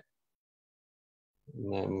that,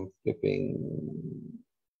 I'm flipping,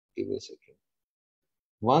 give me a second.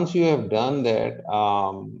 Once you have done that,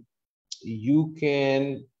 you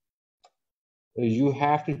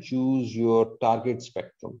have to choose your target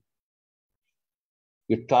spectrum.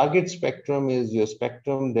 Your target spectrum is your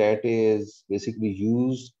spectrum that is basically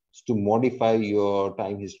used to modify your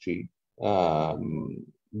time history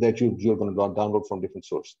that you're going to download from different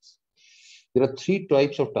sources. There are three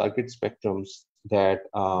types of target spectrums that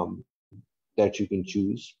that you can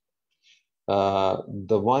choose.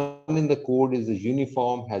 The one in the code is the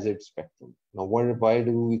uniform hazard spectrum. Now, why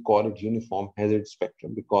do we call it uniform hazard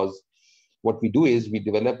spectrum? Because what we do is we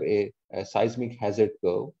develop a seismic hazard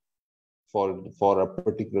curve for a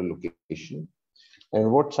particular location.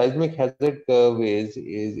 And what seismic hazard curve is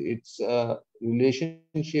it's a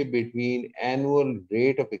relationship between annual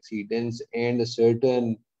rate of exceedance and a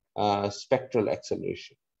certain spectral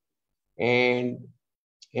acceleration. And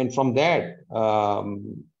from that,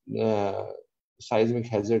 seismic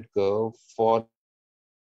hazard curve for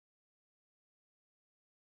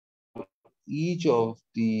each of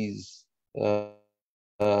these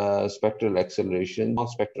spectral acceleration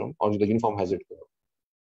spectrum or the uniform hazard curve.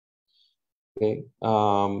 Okay,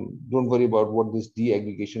 don't worry about what this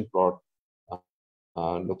de-aggregation plot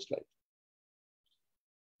looks like.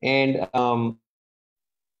 And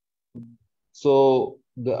so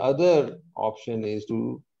the other option is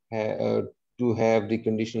to have the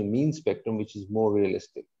conditional mean spectrum, which is more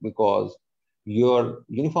realistic, because your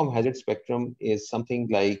uniform hazard spectrum is something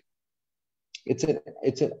like it's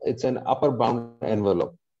an upper bound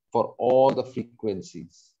envelope for all the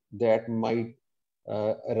frequencies that might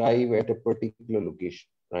arrive at a particular location,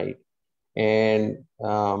 right? And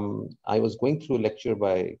I was going through a lecture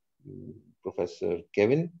by Professor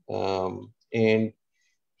Kevin, and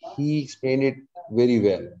he explained it very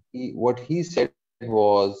well. What he said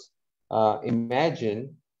was,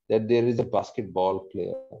 imagine that there is a basketball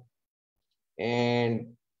player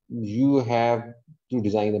and you have to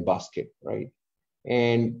design a basket, right?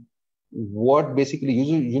 And what basically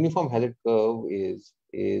uniform hazard curve is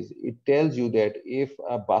it tells you that if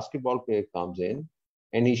a basketball player comes in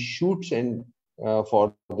and he shoots in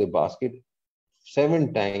for the basket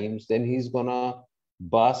 7 times, then he's gonna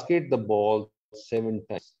basket the ball 7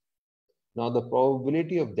 times. Now the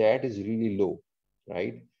probability of that is really low,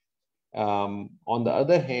 right? On the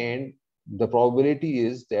other hand, the probability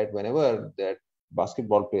is that whenever that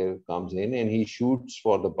basketball player comes in and he shoots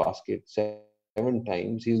for the basket 7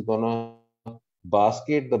 times, he's gonna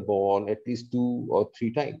basket the ball at least 2 or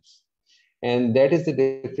 3 times. And that is the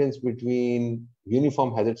difference between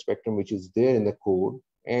uniform hazard spectrum, which is there in the code,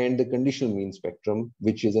 and the conditional mean spectrum,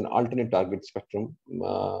 which is an alternate target spectrum.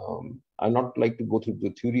 I'd not like to go through the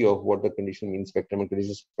theory of what the conditional mean spectrum and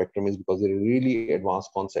conditional spectrum is, because they're really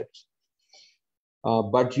advanced concepts.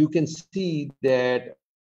 But you can see that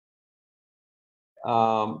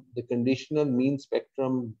the conditional mean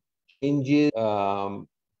spectrum changes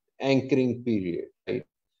anchoring period, right?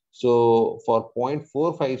 So for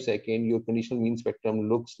 0.45 second, your conditional mean spectrum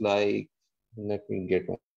looks like, let me get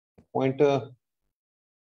my pointer.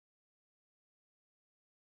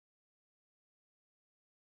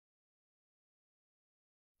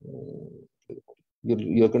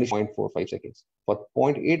 Your condition 0.45 seconds. For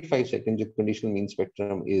 0.85 seconds, your conditional mean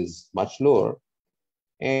spectrum is much lower.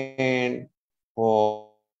 And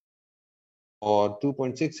for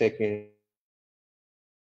 2.6 seconds,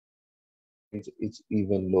 it's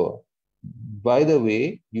even lower. By the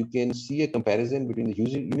way, you can see a comparison between the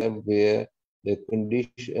user where the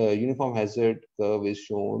condition uniform hazard curve is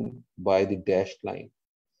shown by the dashed line.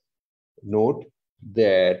 Note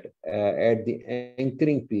that at the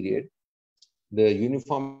anchoring period, the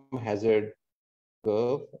uniform hazard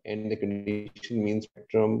curve and the condition mean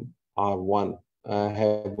spectrum are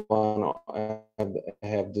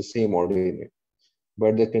have the same ordinate,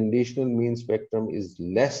 but the conditional mean spectrum is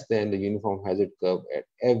less than the uniform hazard curve at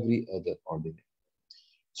every other ordinate.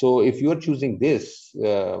 So if you are choosing this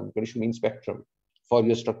conditional mean spectrum for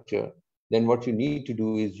your structure, then what you need to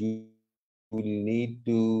do is you will need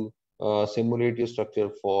to simulate your structure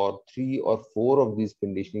for 3 or 4 of these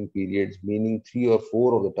conditioning periods, meaning 3 or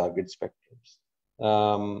 4 of the target spectrums.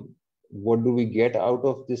 What do we get out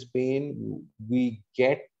of this pane? We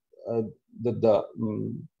get the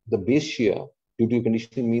base shear due to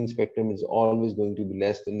conditioning mean spectrum is always going to be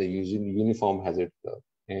less than the uniform hazard curve.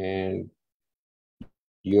 and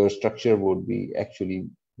your structure would be actually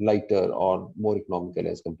lighter or more economical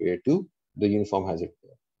as compared to the uniform hazard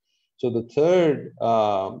curve. So the third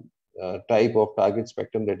type of target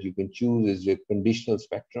spectrum that you can choose is your conditional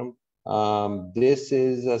spectrum. This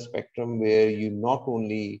is a spectrum where you not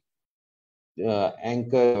only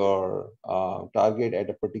anchor your target at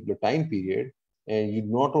a particular time period, and you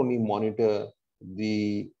not only monitor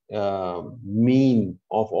the mean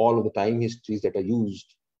of all of the time histories that are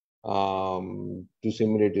used to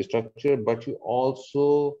simulate the structure, but you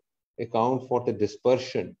also account for the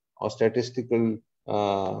dispersion or statistical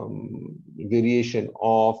variation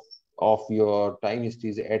of your time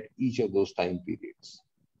histories at each of those time periods.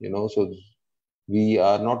 So we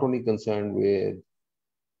are not only concerned with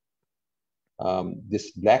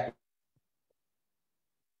this black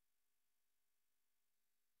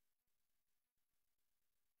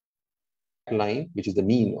line, which is the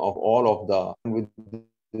mean of all of the, with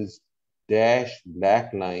this dash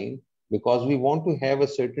black line, because we want to have a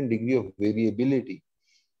certain degree of variability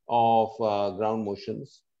of ground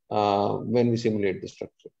motions when we simulate the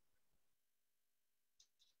structure.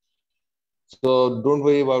 So don't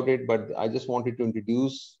worry about it, but I just wanted to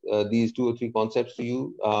introduce these 2 or 3 concepts to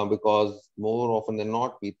you because more often than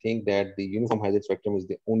not, we think that the uniform hazard spectrum is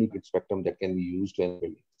the only good spectrum that can be used to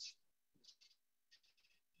analyze.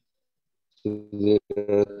 So there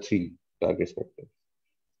are 3 target spectrums.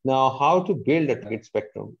 Now, how to build a target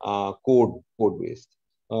spectrum code-based?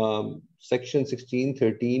 Section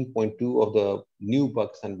 1613.2 of the new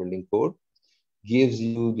Pakistan Building Code gives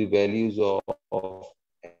you the values of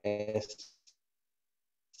S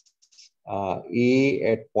A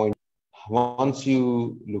at point. Once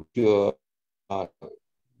you look your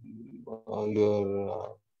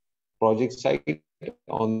project site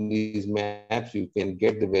on these maps, you can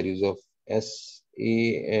get the values of SA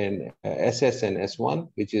and SS and S1,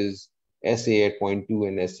 which is SA at 0.2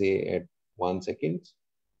 and SA at 1 second.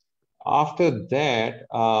 After that,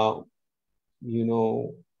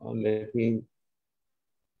 let me.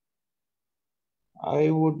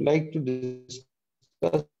 I would like to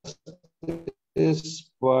discuss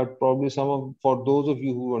this, but probably for those of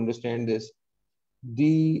you who understand this,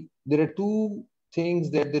 there are 2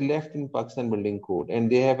 things that they left in Pakistan Building Code,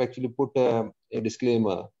 and they have actually put a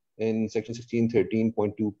disclaimer in section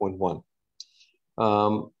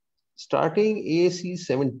 1613.2.1. Starting ASC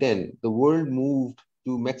 710, the world moved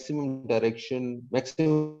to maximum direction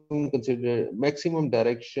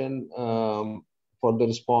for the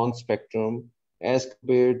response spectrum as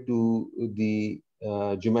compared to the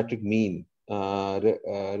geometric mean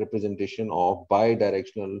representation of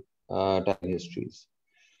bidirectional time histories.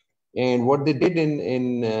 And what they did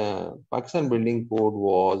in Pakistan Building Code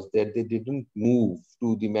was that they didn't move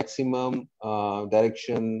to the maximum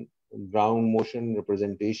direction ground motion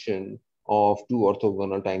representation of 2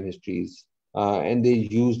 orthogonal time histories, and they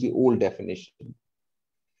used the old definition.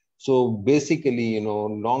 So basically,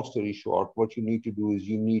 long story short, what you need to do is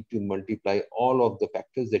you need to multiply all of the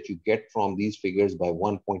factors that you get from these figures by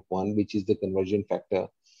 1.1, which is the conversion factor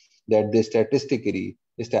that they statistically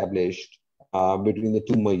established between the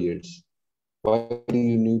 2 measures. Why do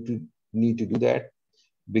you need to do that?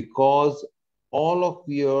 Because all of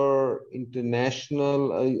your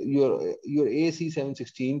international, your ASC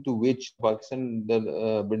 716, to which Pakistan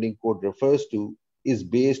Building Code refers to, is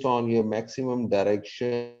based on your maximum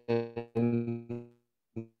direction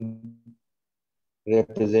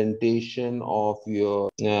representation of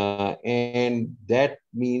your, and that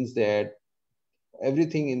means that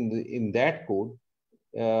everything in that code,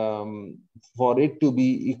 for it to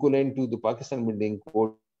be equivalent to the Pakistan Building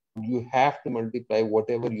Code, you have to multiply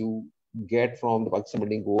whatever you get from the Pakistan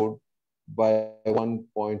Building Code by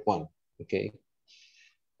 1.1. Okay.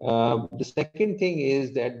 The second thing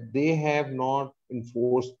is that they have not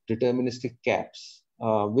enforced deterministic caps,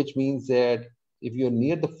 which means that if you're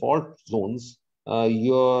near the fault zones,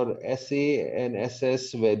 your SA and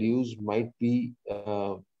SS values might be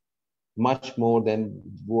much more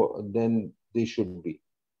than they should be.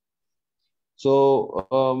 So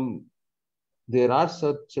there are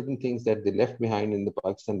certain things that they left behind in the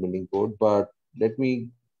Pakistan Building Code, but let me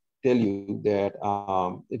tell you that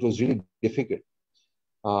it was really difficult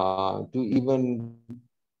to even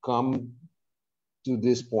come to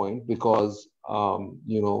this point because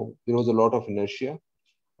there was a lot of inertia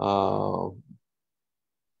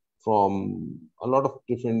from a lot of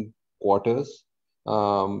different quarters,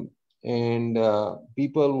 and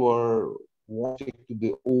people were wanting to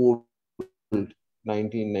the old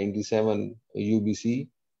 1997 UBC,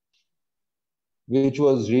 which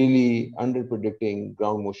was really under predicting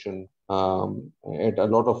ground motion at a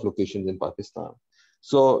lot of locations in Pakistan.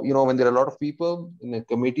 So, you know, when there are a lot of people in the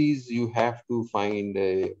committees, you have to find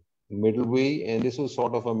a middle way. And this was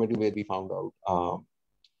sort of a middle way we found out.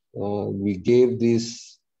 We gave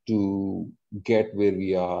this to get where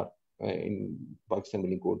we are in Pakistan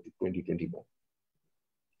Building Code 2021.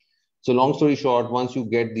 So long story short, once you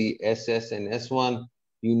get the SS and S1,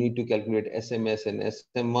 you need to calculate SMS and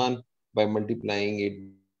SM1 by multiplying it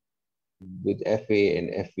with FA and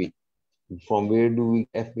FV. From where do we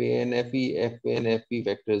FA and FE? FA and FE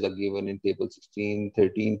vectors are given in table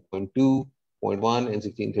 1613.2.1 and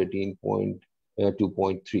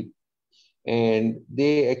 1613.2.3. And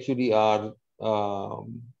they actually are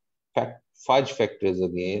fudge factors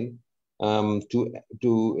again,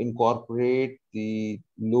 to incorporate the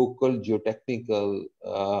local geotechnical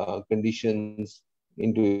conditions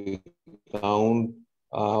into account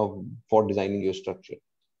for designing your structure.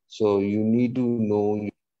 So you need to know,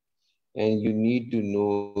 and you need to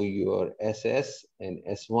know your SS and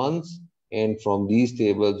S1s, and from these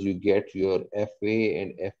tables you get your FA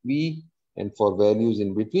and FV, and for values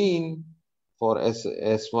in between, for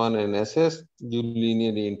S1 and SS, you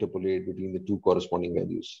linearly interpolate between the two corresponding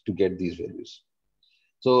values to get these values.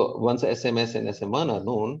 So once SMS and SM1 are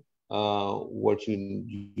known, what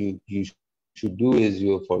you should do is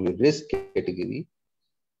for your risk category,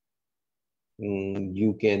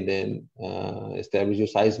 you can then establish your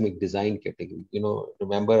seismic design category. You know,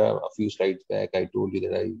 remember a few slides back, I told you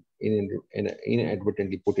that I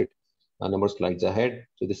inadvertently put it a number of slides ahead.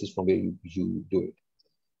 So this is from where you do it.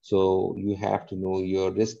 So you have to know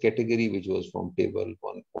your risk category, which was from table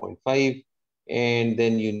 1.5, and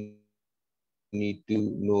then you need to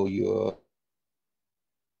know your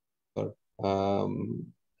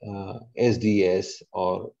SDS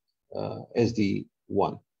or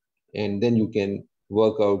SD1. And then you can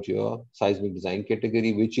work out your seismic design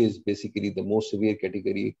category, which is basically the most severe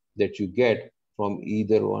category that you get from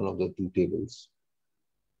either one of the two tables.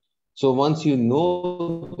 So once you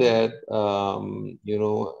know that,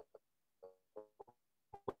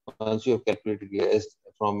 once you have calculated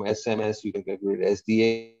from SMS, you can calculate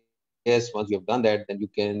SDS. Once you have done that, then you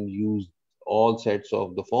can use all sets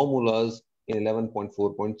of the formulas in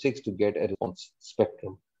 11.4.6 to get a response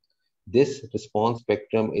spectrum. This response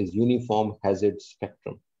spectrum is uniform hazard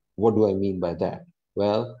spectrum. What do I mean by that?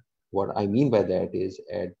 Well, what I mean by that is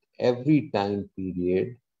at every time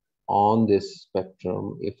period on this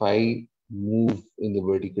spectrum, if I move in the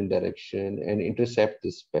vertical direction and intercept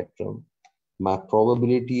this spectrum, my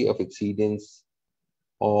probability of exceedance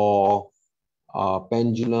of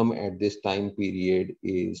pendulum at this time period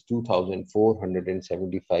is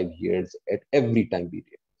 2,475 years at every time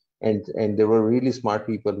period. And there were really smart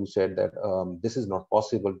people who said that this is not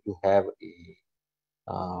possible to have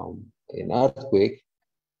an earthquake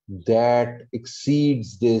that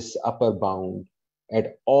exceeds this upper bound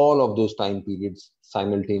at all of those time periods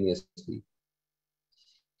simultaneously.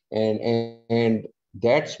 And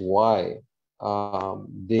that's why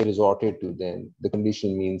they resorted to then the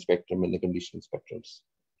condition mean spectrum and the condition spectrums.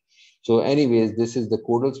 So anyways, this is the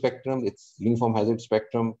codal spectrum. It's uniform hazard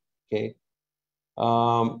spectrum. Okay.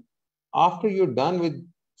 After you're done with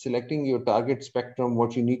selecting your target spectrum,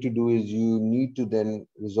 what you need to do is you need to then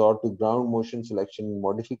resort to ground motion selection and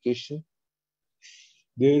modification.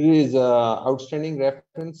 There is an outstanding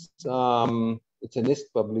reference. It's a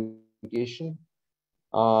NIST publication.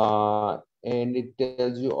 And it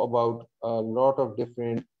tells you about a lot of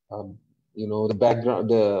different, the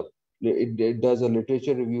background, it does a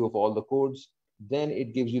literature review of all the codes. Then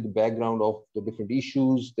it gives you the background of the different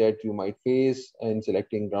issues that you might face in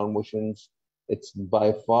selecting ground motions. It's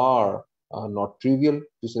by far not trivial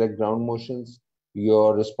to select ground motions.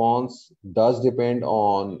 Your response does depend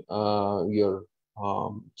on your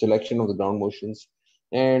selection of the ground motions.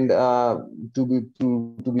 And to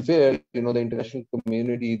be fair, the international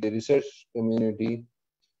community, the research community,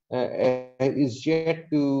 is yet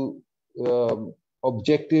to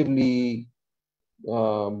objectively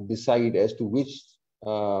decide as to which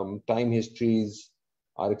time histories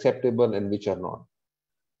are acceptable and which are not.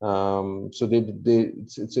 So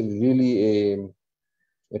it's a really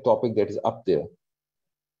a topic that is up there.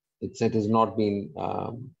 It has not been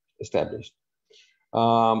established.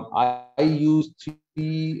 I use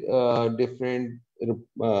 3 different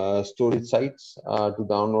storage sites to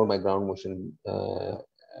download my ground motions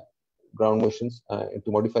and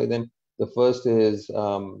to modify them. The first is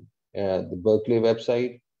the Berkeley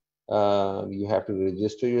website. You have to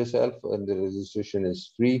register yourself, and the registration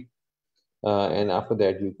is free. And after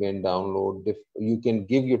that, you can download. You can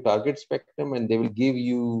give your target spectrum, and they will give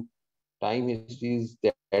you time histories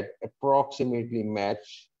that approximately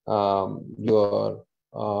match your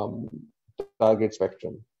target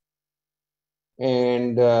spectrum.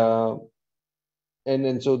 And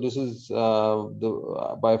so this is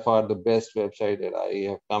by far the best website that I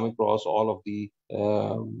have come across. All of the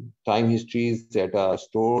time histories that are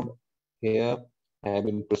stored here have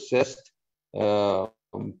been processed for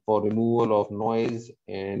removal of noise,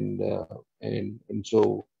 and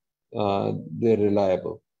so they're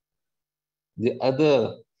reliable. The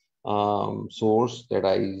other source that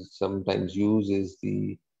I sometimes use is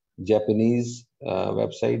the Japanese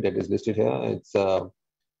website that is listed here.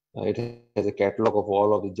 It has a catalog of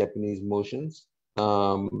all of the Japanese motions.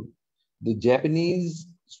 The Japanese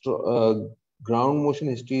ground motion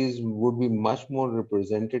histories would be much more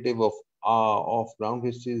representative of ground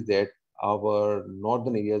histories that our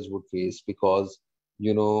northern areas would face, because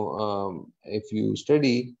if you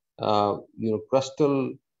study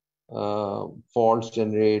crustal faults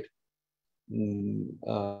generate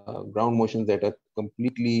ground motions that are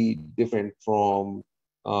completely different from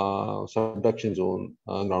subduction zone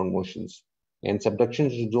ground motions. And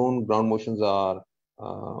subduction zone ground motions are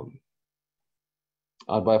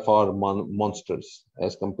by far monsters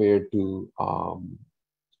as compared to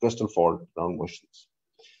crustal fault ground motions.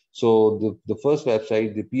 So the first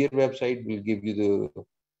website, the peer website, will give you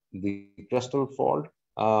the crustal fault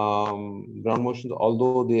ground motions,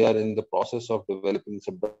 although they are in the process of developing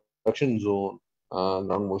subduction zone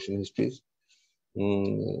ground motion histories.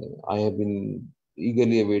 I have been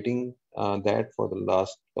eagerly awaiting that for the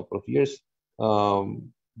last couple of years.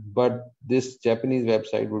 But this Japanese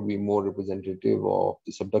website would be more representative of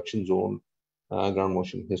the subduction zone ground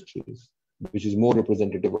motion histories, which is more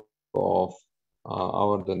representative of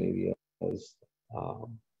our northern areas.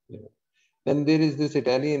 Then there is this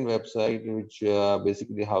Italian website which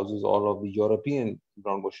basically houses all of the European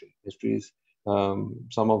ground motion histories.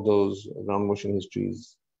 Some of those ground motion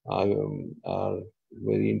histories are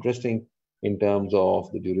very interesting in terms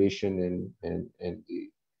of the duration and the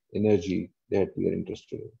energy that we are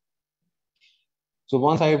interested in. So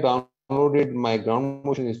once I have downloaded my ground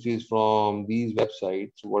motion histories from these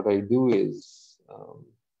websites, what I do is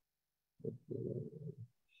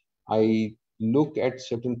I look at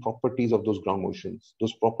certain properties of those ground motions.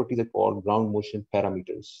 Those properties are called ground motion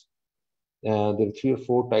parameters. There are 3 or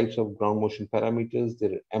 4 types of ground motion parameters.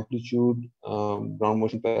 There are amplitude ground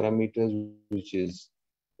motion parameters, which is,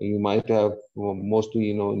 you might have,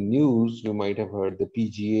 mostly news, you might have heard the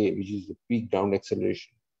PGA, which is the peak ground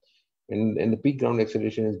acceleration. And the peak ground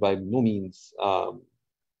acceleration is by no means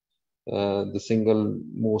the single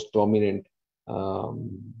most dominant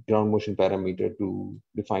ground motion parameter to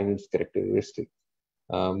define its characteristic.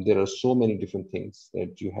 There are so many different things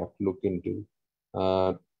that you have to look into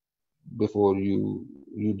before you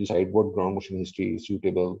decide what ground motion history is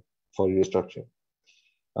suitable for your structure.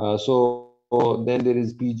 So then there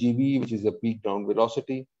is PGV, which is the peak ground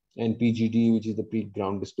velocity, and PGD, which is the peak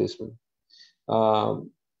ground displacement.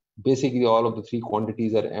 Basically, all of the 3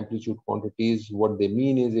 quantities are amplitude quantities. What they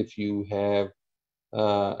mean is, if you have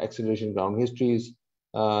acceleration ground histories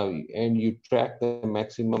and you track the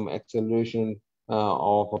maximum acceleration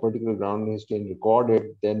of a particular ground history and record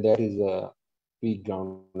it, then that is a peak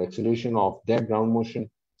ground acceleration of that ground motion.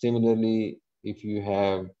 Similarly, if you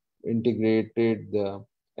have integrated the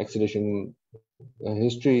acceleration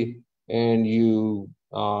history and you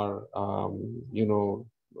are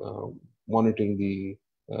monitoring the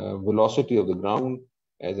velocity of the ground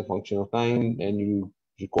as a function of time, and you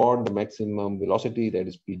record the maximum velocity, that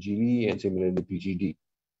is PGV, and similarly PGD.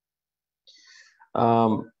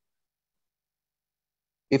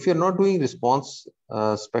 If you're not doing response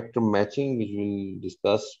spectrum matching, which we'll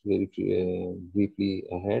discuss very briefly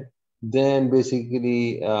ahead, then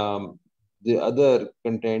basically the other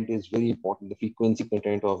content is very important, the frequency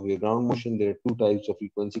content of your ground motion. There are 2 types of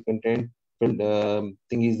frequency content.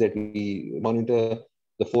 Thing is that we monitor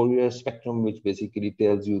the Fourier spectrum, which basically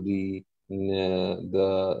tells you the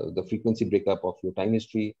frequency breakup of your time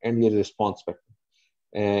history, and your response spectrum.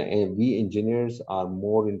 And we engineers are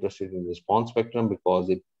more interested in response spectrum because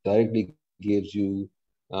it directly gives you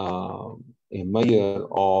a measure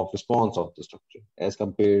of response of the structure as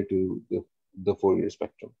compared to the Fourier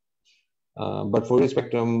spectrum. But Fourier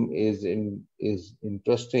spectrum is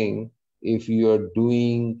interesting if you are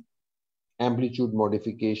doing amplitude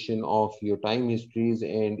modification of your time histories,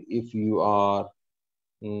 and if you are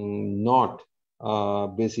not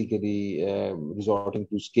basically resorting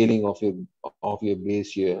to scaling of your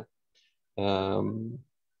base year,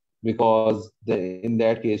 because in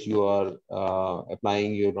that case you are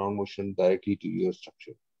applying your ground motion directly to your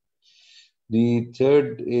structure. The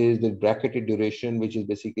third is the bracketed duration, which is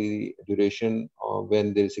basically duration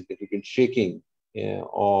when there is significant shaking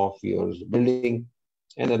of your building,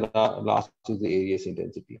 and the last is the area's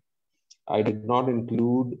intensity. I did not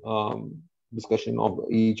include discussion of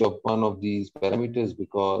each of one of these parameters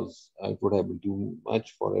because it would have been too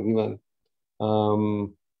much for everyone.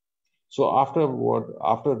 So after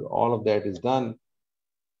all of that is done,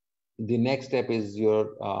 the next step is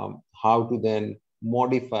your how to then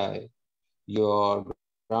modify your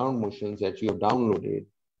ground motions that you have downloaded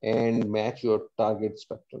and match your target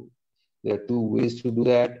spectrum. There are two ways to do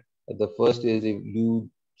that. The first is if you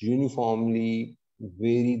uniformly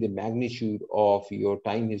vary the magnitude of your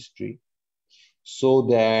time history so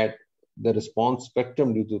that the response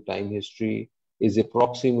spectrum due to time history is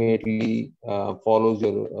approximately follows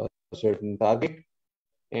your certain target.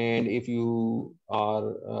 And if you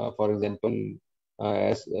are, for example,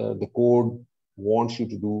 as the code wants you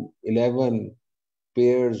to do 11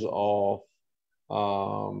 pairs of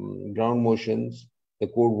ground motions, the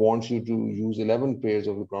code wants you to use 11 pairs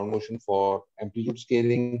of the ground motion for amplitude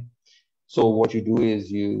scaling. So what you do is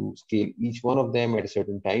you scale each one of them at a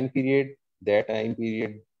certain time period. That time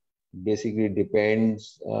period basically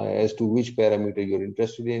depends as to which parameter you're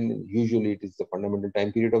interested in. Usually it is the fundamental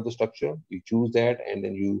time period of the structure. You choose that and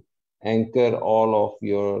then you anchor all of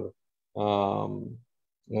your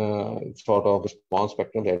sort of response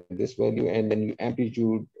spectrum at this value, and then you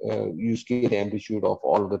amplitude, you scale the amplitude of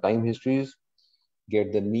all of the time histories,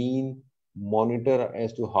 get the mean, monitor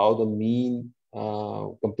as to how the mean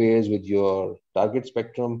compares with your target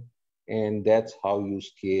spectrum, and that's how you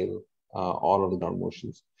scale all of the ground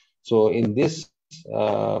motions. So in this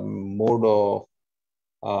mode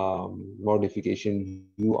of modification,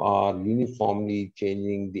 you are uniformly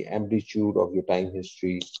changing the amplitude of your time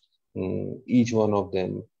history, each one of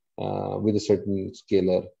them with a certain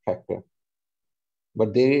scalar factor.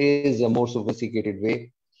 But there is a more sophisticated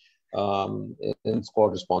way. It's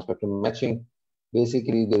called response spectrum matching.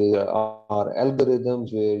 Basically, there are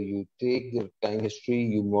algorithms where you take the time history,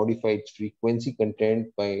 you modify its frequency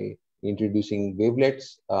content by introducing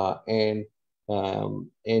wavelets, and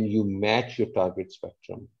you match your target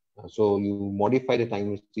spectrum. So you modify the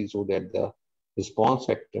time history so that the response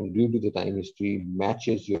spectrum due to the time history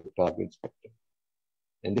matches your target spectrum.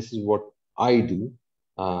 And this is what I do,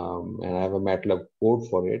 and I have a MATLAB code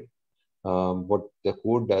for it. What the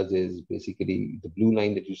code does is basically the blue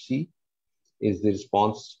line that you see is the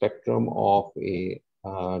response spectrum of a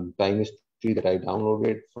time history that I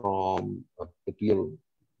downloaded from the PL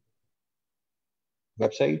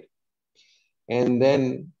website. And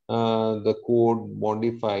then the code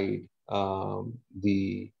modified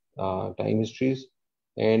the time histories.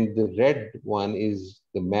 And the red one is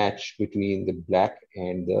the match between the black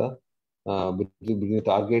and the between the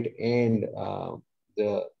target and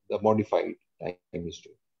the modified time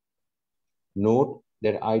history. Note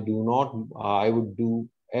that I would do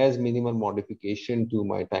as minimal modification to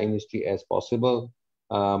my time history as possible.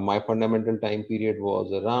 My fundamental time period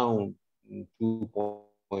was around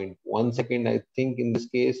 2.1 second, I think, in this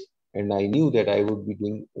case. And I knew that I would be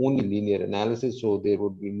doing only linear analysis, so there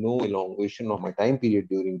would be no elongation of my time period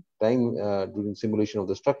during simulation of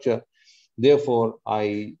the structure. Therefore,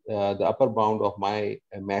 the upper bound of my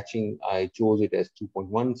matching, I chose it as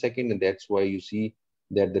 2.1 second, and that's why you see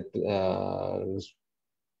that the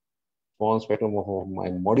response spectrum of my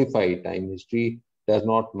modified time history does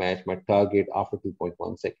not match my target after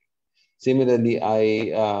 2.1 second. Similarly,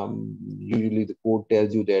 usually the code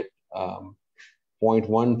tells you that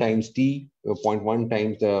 0.1 times t, 0.1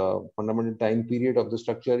 times the fundamental time period of the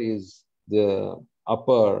structure is the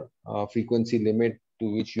upper frequency limit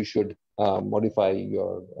to which you should modify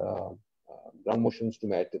your ground motions to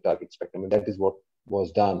match the target spectrum. And that is what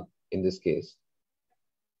was done in this case.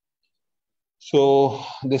 So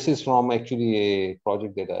this is from actually a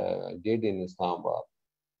project that I did in Islamabad.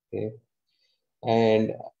 Okay.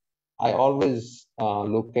 And I always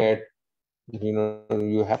look at,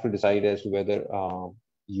 you have to decide as to whether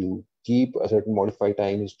you keep a certain modified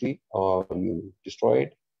time history or you destroy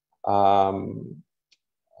it.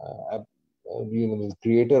 The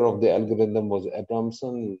creator of the algorithm was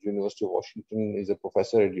Abramson, University of Washington, is a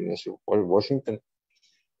professor at University of Washington.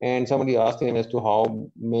 And somebody asked him as to how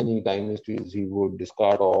many time histories he would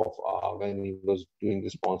discard off when he was doing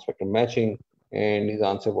response spectrum matching. And his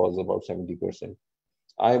answer was about 70%.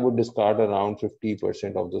 I would discard around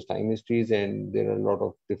 50% of those time histories, and there are a lot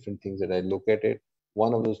of different things that I look at it.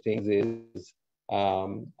 One of those things is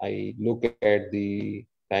I look at the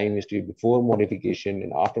time history before modification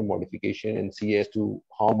and after modification and see as to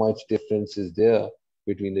how much difference is there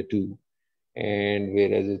between the two. And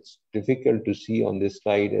whereas it's difficult to see on this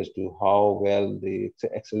slide as to how well the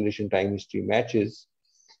acceleration time history matches,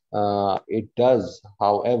 It does,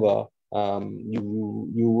 however, you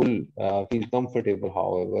will feel comfortable,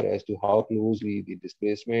 however, as to how closely the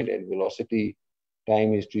displacement and velocity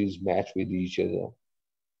time histories match with each other.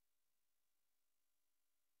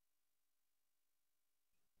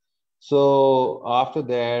 So after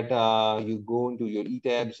that, you go into your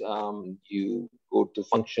E-tabs, you go to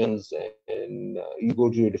functions, and you go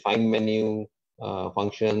to your define menu,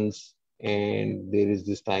 functions, and there is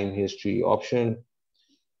this time history option.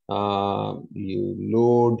 You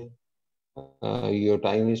load your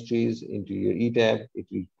time histories into your E-tab. It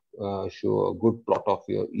will show a good plot of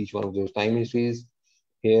each one of those time histories.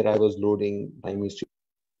 Here I was loading time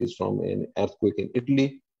histories from an earthquake in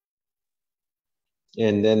Italy.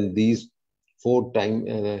 And then these 4 time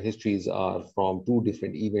histories are from 2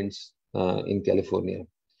 different events in California.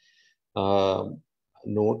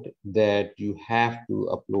 Note that you have to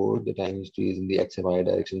upload the time histories in the X and Y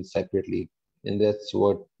direction separately, and that's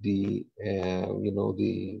what the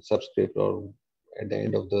the subscript or at the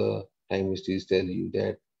end of the time histories tell you,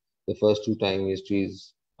 that the first 2 time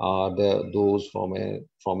histories are those from an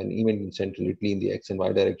event in Central Italy in the X and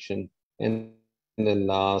Y direction, and the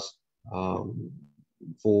last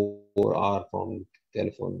 4 are from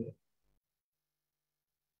California.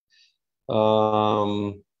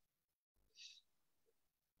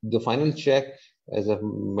 The final check, as a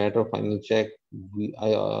matter of final check,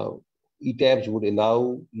 ETABS would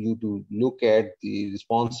allow you to look at the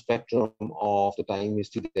response spectrum of the time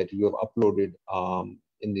history that you have uploaded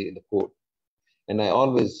in the code. And I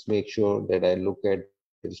always make sure that I look at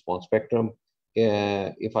the response spectrum.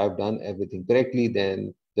 If I've done everything correctly,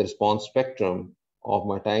 then the response spectrum of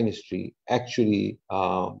my time history actually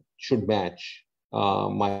should match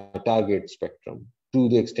my target spectrum to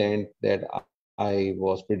the extent that I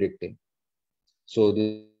was predicting. So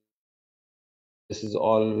this is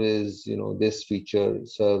always, this feature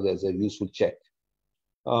serves as a useful check.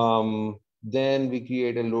 Then we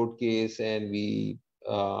create a load case and we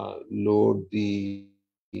load the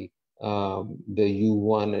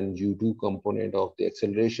U1 and U2 component of the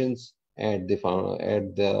accelerations at the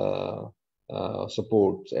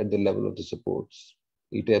supports, at the level of the supports.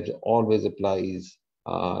 ETABS always applies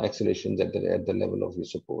accelerations at the level of the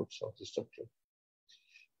supports of the structure.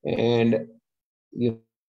 And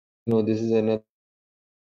this is another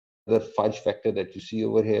fudge factor that you see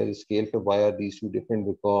over here. The scale for why are these 2 different?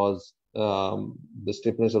 Because the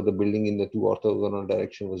stiffness of the building in the 2 orthogonal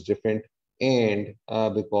direction was different, and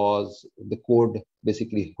because the code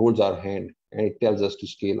basically holds our hand and it tells us to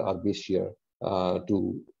scale our base shear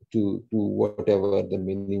to whatever the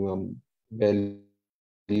minimum value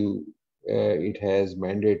it has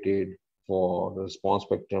mandated for the response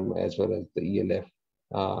spectrum as well as the ELF,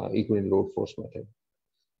 equivalent load force method.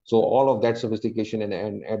 So all of that sophistication,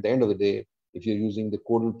 and at the end of the day, if you're using the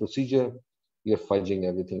codal procedure, you're fudging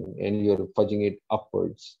everything, and you're fudging it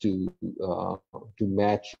upwards to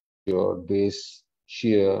match your base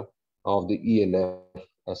shear of the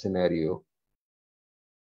ELF scenario.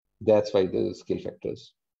 That's why the scale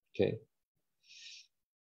factors. Okay.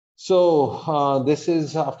 So this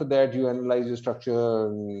is, after that you analyze your structure.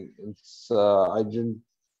 I didn't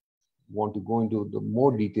want to go into the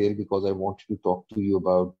more detail because I wanted to talk to you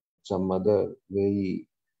about some other I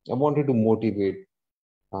wanted to motivate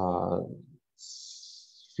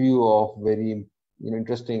few of very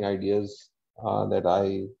interesting ideas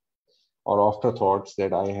or afterthoughts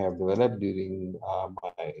that I have developed during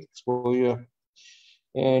my exposure.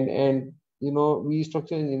 And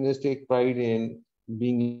restructuring engineers take pride in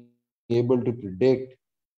being able to predict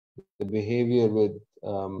the behavior with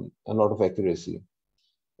a lot of accuracy.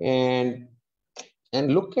 And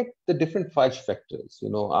look at the different fudge factors.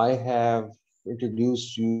 I have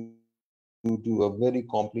introduced you to a very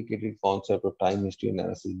complicated concept of time history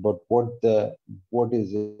analysis, but what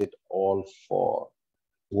is it all for?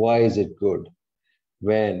 Why is it good?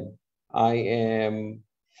 When I am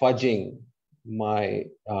fudging my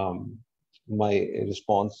my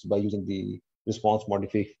response by using the response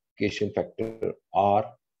modification factor R,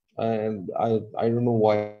 and I don't know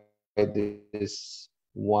why this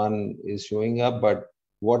one is showing up, but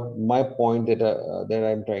what my point that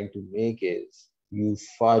I'm trying to make is, you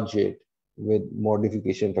fudge it with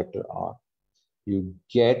modification factor R, you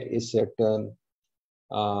get a certain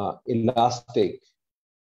elastic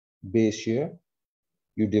base shear.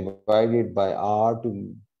 You divide it by R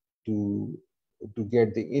to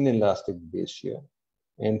get the inelastic base shear.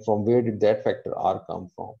 And from where did that factor R come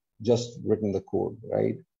from? Just written the code,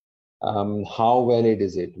 right? How valid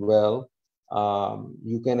is it? Well,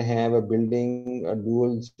 you can have a building, a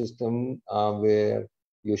dual system where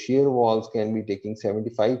your shear walls can be taking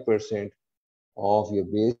 75% of your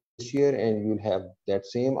base shear, and you'll have that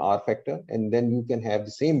same R factor, and then you can have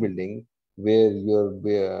the same building where your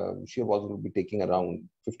shear walls will be taking around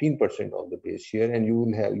 15% of the base shear, and you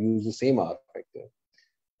will have use the same R factor.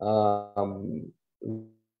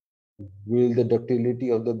 Will the ductility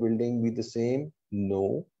of the building be the same?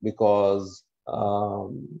 No, because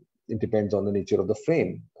it depends on the nature of the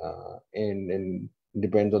frame and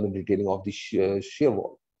depends on the detailing of the shear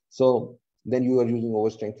wall. So then you are using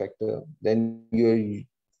overstrength factor. Then you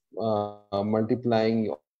are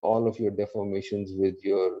multiplying all of your deformations with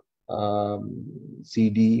your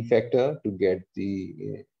CD factor to get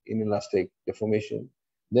the inelastic deformation.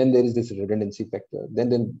 Then there is this redundancy factor.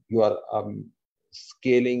 Then you are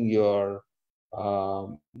scaling your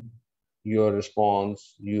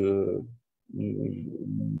response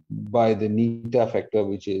by the neta factor,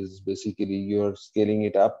 which is basically you're scaling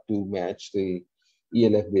it up to match the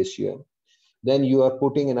ELF base shear. Then you are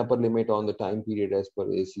putting an upper limit on the time period as per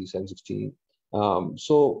AC 716.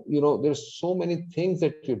 So there's so many things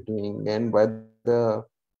that you're doing, and by the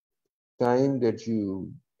time that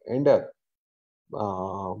you end up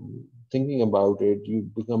thinking about it, you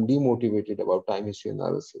become demotivated about time history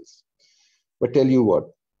analysis. But tell you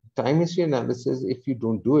what, time history analysis, if you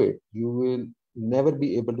don't do it, you will never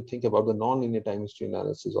be able to think about the non-linear time history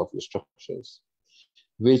analysis of your structures,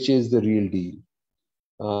 which is the real deal.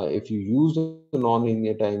 If you use the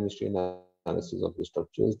non-linear time history analysis of the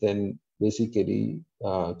structures, then basically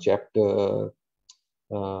chapter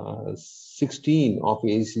 16 of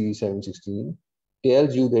AC 716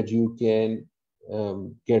 tells you that you can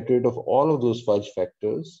get rid of all of those fudge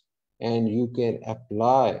factors, and you can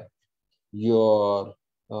apply your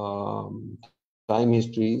time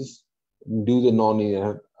histories, do the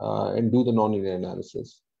non-linear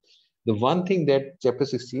analysis. The one thing that chapter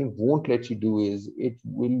 16 won't let you do is it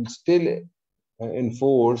will still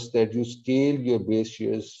enforce that you scale your base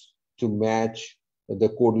shears to match the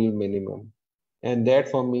codal minimum. And that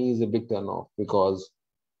for me is a big turnoff, because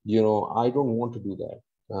I don't want to do that.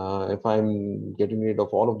 If I'm getting rid of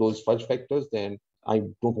all of those fudge factors, then I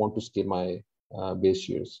don't want to scale my base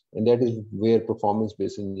shears. And that is where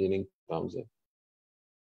performance-based engineering comes in.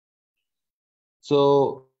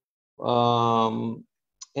 So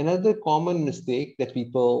another common mistake that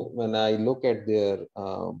people, when I look at their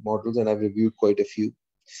models, and I've reviewed quite a few,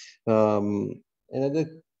 another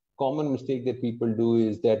common mistake that people do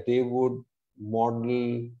is that they would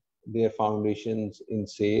model their foundations in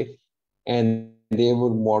SAFE, and they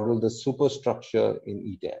would model the superstructure in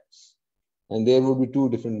ETABS. And there would be two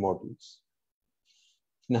different models.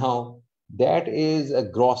 Now, that is a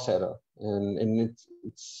gross error. And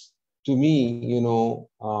it's to me,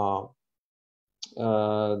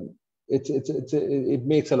 it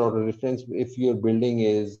makes a lot of difference if your building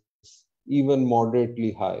is even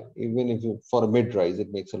moderately high. Even if for a mid-rise,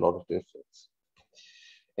 it makes a lot of difference.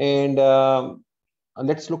 And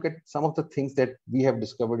let's look at some of the things that we have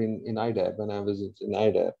discovered in IDAB when I was in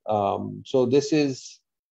IDAB. So this is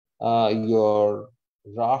your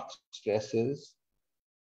raft stresses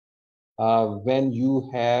when you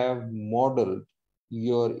have modeled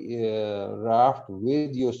your raft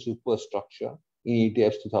with your superstructure in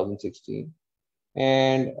ETFs 2016.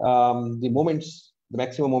 And the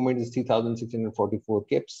maximum moment is 3,644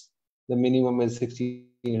 kips. The minimum is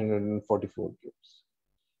 1,644 kips.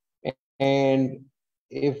 And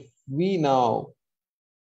if we now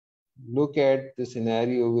look at the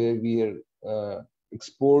scenario where we are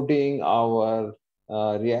exporting our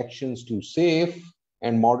reactions to SAFE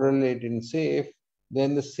and model it in SAFE,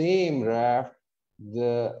 then the same raft,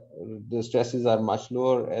 the stresses are much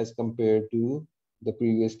lower as compared to the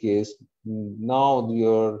previous case. Now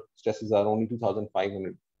your stresses are only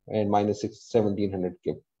 2,500 and minus 1,700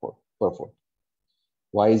 kip per foot.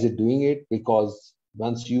 Why is it doing it? Because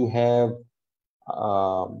once you have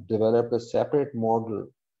developed a separate model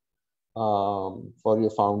for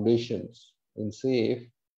your foundations in SAFE,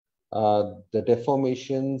 the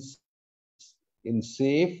deformations in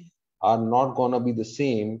SAFE are not going to be the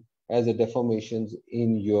same as the deformations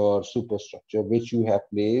in your superstructure, which you have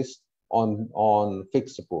placed on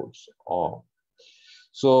fixed supports.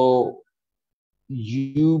 So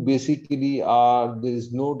you basically there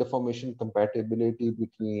is no deformation compatibility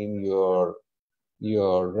between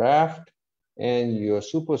your raft and your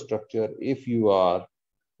superstructure if you are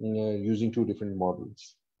using two different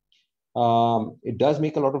models. It does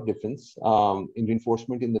make a lot of difference in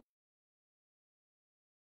reinforcement in the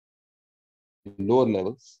lower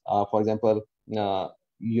levels. For example,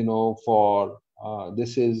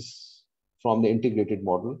 this is from the integrated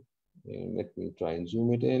model. And let me try and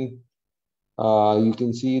zoom it in. You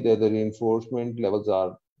can see that the reinforcement levels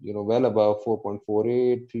are well above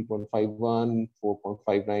 4.48, 3.51,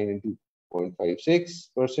 4.59, and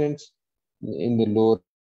 2.56% in the lower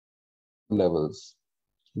levels.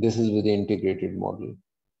 This is with the integrated model.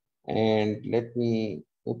 And let me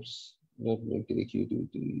take you to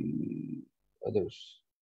the other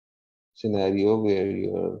scenario where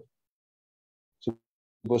your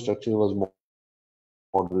superstructure was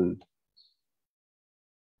modeled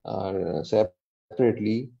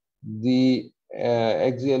separately. The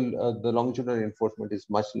the longitudinal reinforcement is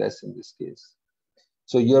much less in this case.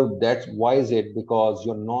 So that's why is it? Because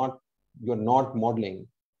you're not modeling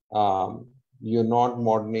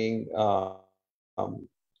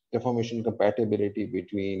deformation compatibility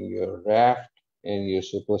between your raft and your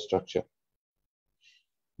superstructure.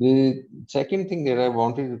 The second thing that I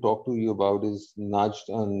wanted to talk to you about is nudged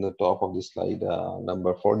on the top of the slide,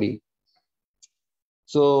 number 40.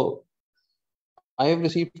 So I have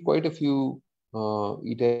received quite a few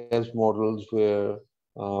ETABS models where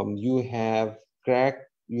you have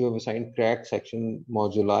assigned crack section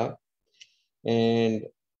moduli, and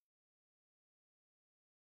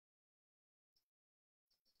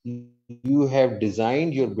you have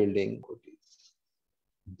designed your building.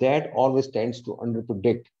 That always tends to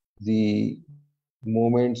underpredict the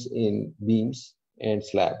moments in beams and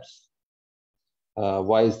slabs.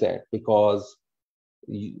 Why is that? Because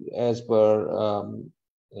as per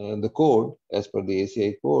the code, as per the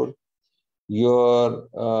ACI code, your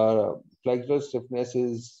flexural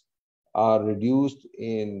stiffnesses are reduced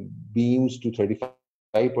in beams to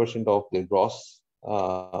 35% of their gross,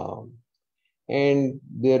 and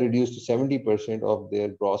they are reduced to 70% of their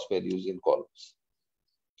gross values in columns.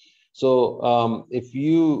 So if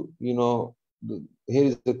here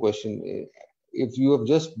is the question: if you have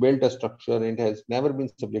just built a structure and it has never been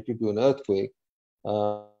subjected to an earthquake,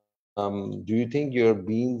 do you think your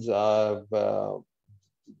beams are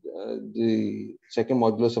the second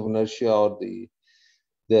modulus of inertia or the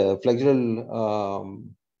flexural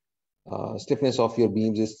stiffness of your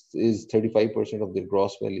beams is 35% of their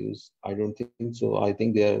gross values? I don't think so. I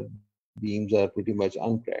think their beams are pretty much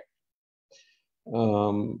uncracked.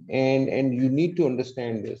 And you need to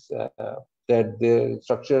understand this, that the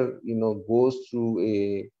structure goes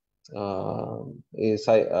through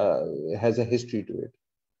has a history to it,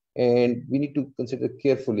 and we need to consider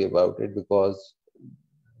carefully about it, because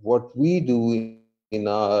what we do in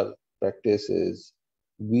our practice is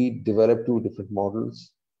we develop two different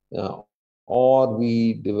models, or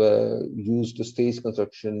we use the stage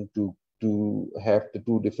construction to have the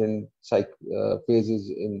two different phases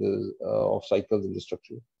in the of cycles in the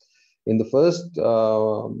structure. In the first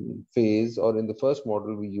phase, or in the first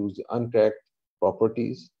model, we use the uncracked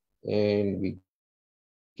properties, and we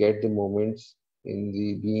get the moments in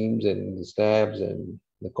the beams and in the slabs and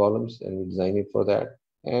the columns, and we design it for that.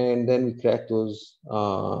 And then we crack those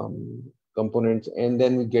components, and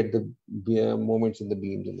then we get the moments in the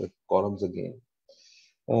beams and the columns again.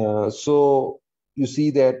 So you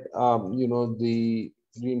see that the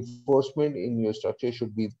reinforcement in your structure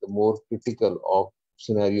should be the more critical of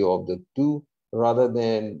scenario of the two, rather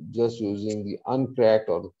than just using the uncracked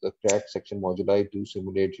or the cracked section moduli to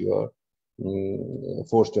simulate your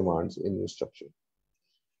force demands in your structure.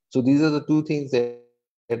 So these are the two things that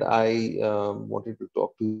I wanted to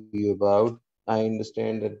talk to you about. I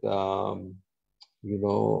understand that a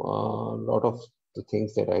lot of the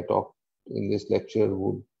things that I talked in this lecture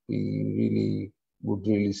would really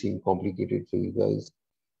seem complicated for you guys.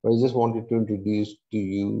 But I just wanted to introduce to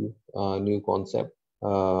you a new concept,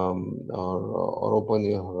 or open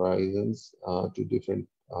your horizons to different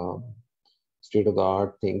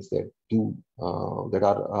state-of-the-art things that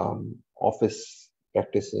are office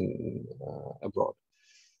practice in abroad.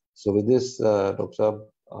 So with this, Dr. Saab,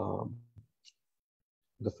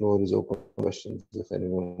 the floor is open for questions if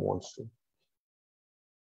anyone wants to.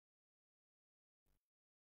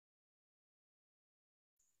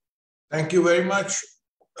 Thank you very much,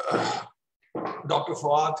 Dr.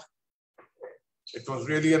 Fawad. It was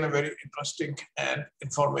really a very interesting and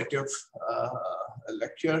informative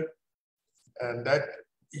lecture. And that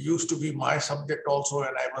used to be my subject also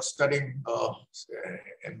when I was studying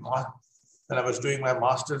when I was doing my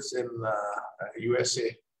master's in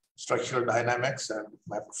USA, structural dynamics, and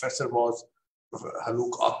my professor was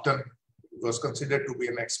Haluk Akhtar, who was considered to be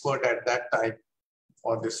an expert at that time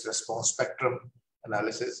for this response spectrum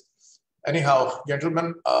analysis. Anyhow,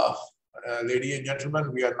 gentlemen, ladies and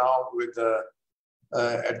gentlemen, we are now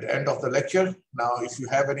at the end of the lecture. Now, if you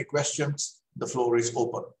have any questions, the floor is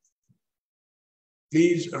open.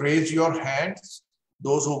 Please raise your hands,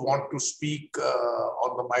 those who want to speak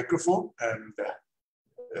on the microphone, and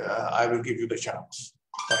I will give you the chance.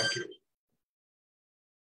 Thank you.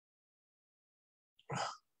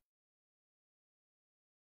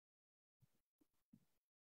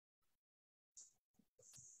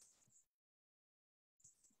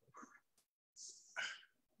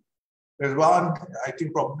 Rizwan, I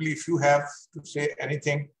think probably if you have to say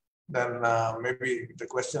anything, then maybe the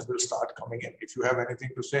questions will start coming in. If you have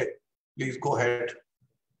anything to say, please go ahead.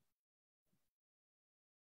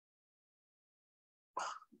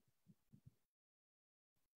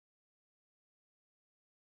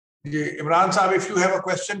 Imran Saab, if you have a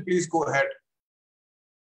question, please go ahead.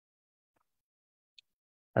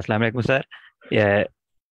 Assalamu alaikum, sir. Yeah,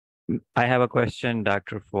 I have a question,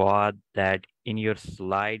 Dr. Fawad, that in your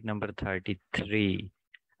slide number 33,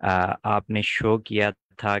 आपने show किया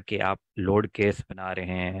था कि आप load case बना रहे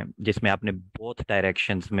हैं जिसमें आपने बोथ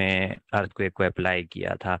डायरेक्शंस में अर्थक्वेक को अप्लाई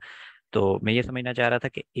किया था। तो मैं ये समझना चाह रहा था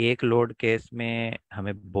कि एक लोड केस में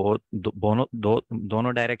हमें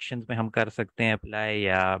दोनों डायरेक्शंस में हम कर सकते हैं अप्लाई,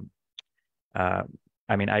 या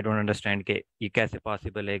I mean I don't understand कि ये कैसे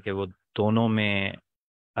पॉसिबल है कि वो दोनों में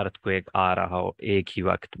अर्थक्वेक आ रहा हो एक ही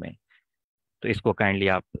वक्त में। तो इसको काइंडली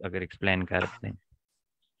आप अगर एक्सप्लेन कर दें।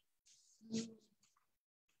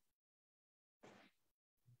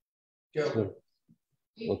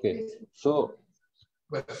 Okay, so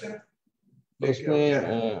इसमें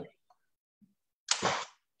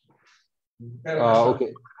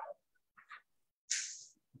okay,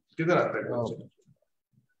 किधर आता है?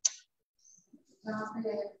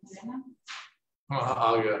 हाँ हाँ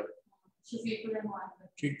आ गया।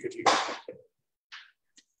 ठीक है ठीक है।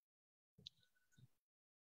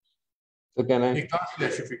 so can I?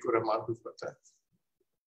 Shafiqur Rahman कुछ पता है?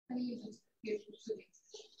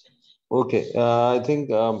 Okay, I think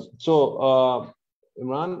so.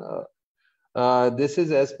 Imran, this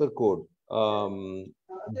is as per code.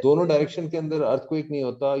 दोनों डायरेक्शन के अंदर earthquake नहीं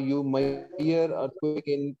होता. You measure earthquake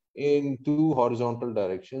in two horizontal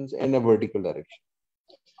directions and a vertical direction.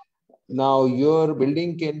 Now your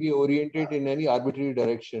building can be oriented in any arbitrary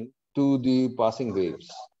direction to the passing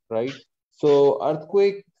waves, right? So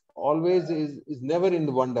earthquake always is never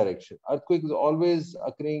in one direction. Earthquake is always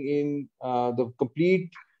occurring in the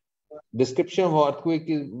complete description of earthquake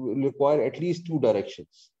is require at least two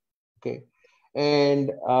directions. Okay,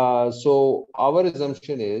 and so our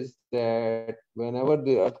assumption is that whenever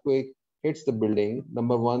the earthquake hits the building,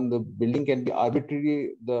 number one, the building can be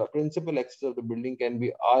arbitrarily, the principal axis of the building can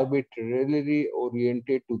be arbitrarily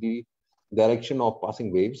oriented to the direction of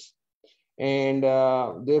passing waves, and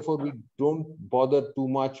therefore we don't bother too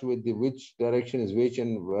much with the which direction is which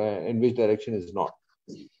and which direction is not.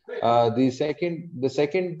 The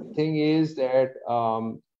second thing is that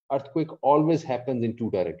earthquake always happens in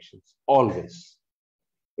two directions. Always,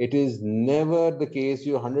 it is never the case.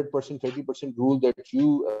 Your 100%, 30% rule that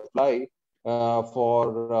you apply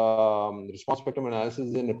for response spectrum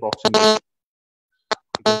analysis in approximation.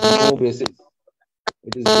 It is no basis.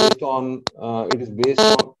 It is based on. It is based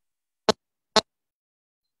on.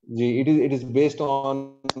 It is based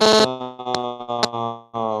on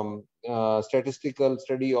statistical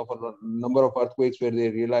study of a number of earthquakes where they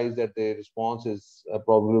realize that the response is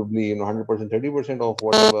probably 100%, 30% of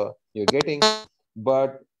whatever you're getting.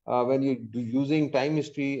 But when you're using time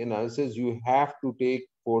history analysis, you have to take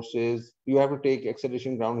forces, you have to take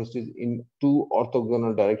acceleration ground histories in two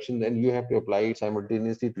orthogonal directions, and you have to apply it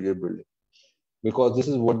simultaneously to your building. Because this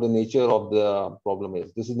is what the nature of the problem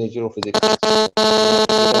is. This is nature of physics.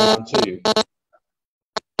 I answer you.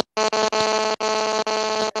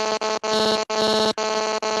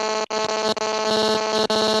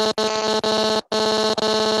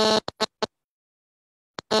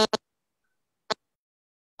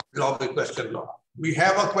 Log the question log. We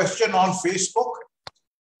have a question on Facebook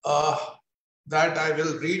that I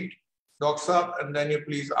will read, Dr. Saab, and then you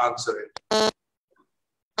please answer it.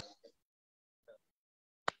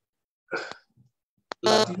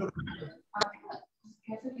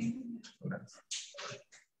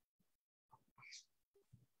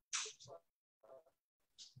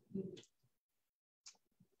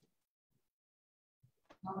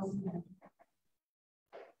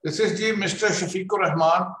 This is Mr. Shafiqur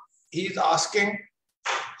Rahman. He is asking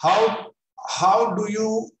how do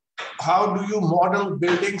you model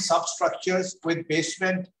building substructures with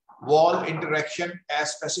basement wall interaction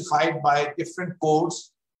as specified by different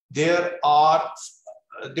codes? There are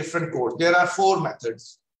different codes. There are 4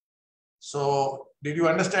 methods. So, did you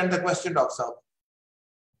understand the question, Dr. Saab?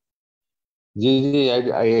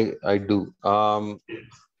 I do.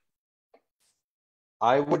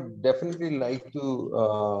 I would definitely like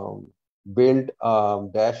to build a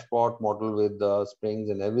dashboard model with the springs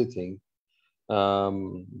and everything.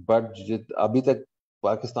 But abhi tak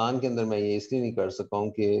Pakistan के अंदर मैं ये इसलिए नहीं कर सका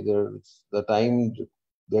हूँ कि the time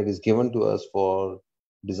that is given to us for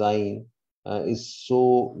design is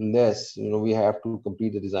so less. You know, we have to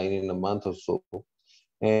complete the design in a month or so,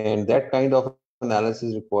 and that kind of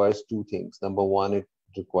analysis requires two things. Number one, it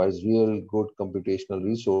requires real good computational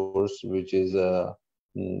resource, which is a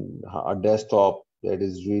desktop that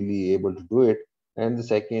is really able to do it. And the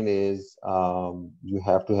second is you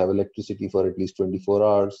have to have electricity for at least 24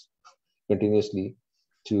 hours continuously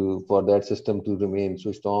for that system to remain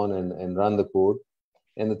switched on and run the code.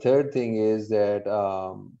 And the third thing is that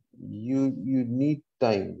you need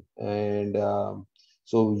time. And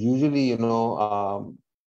so usually, you know,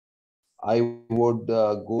 I would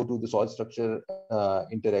go to the solid structure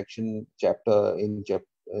interaction chapter in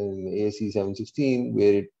ASC 716,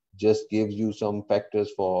 where it just gives you some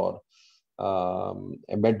factors for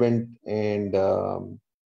embedment and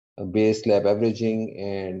base lab averaging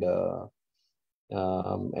and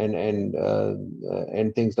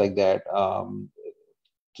things like that.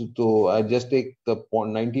 So I just take the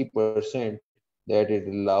 90% that it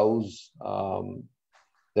allows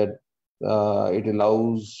it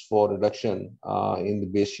allows for reduction in the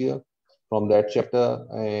base shear from that chapter.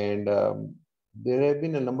 And there have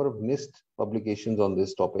been a number of NIST publications on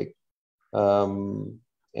this topic. And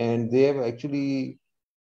they have actually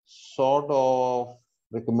sort of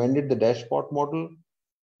recommended the dashpot model,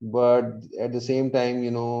 but at the same time,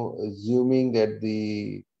 you know, assuming that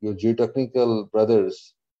your geotechnical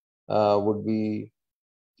brothers would be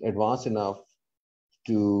advanced enough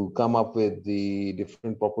to come up with the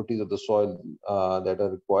different properties of the soil that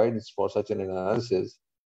are required for such an analysis.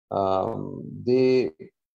 They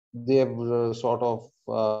have sort of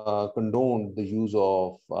condoned the use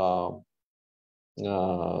of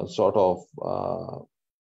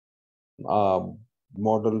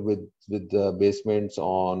model with basements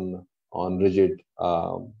on rigid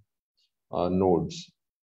nodes.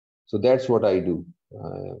 So that's what I do.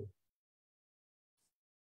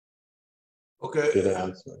 Okay,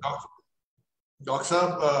 Dr.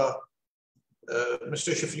 Saab,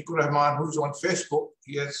 Mr. Shafiqur Rahman, who's on Facebook,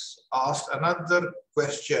 he has asked another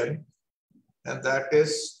question, and that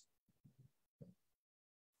is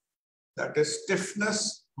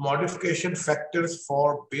stiffness modification factors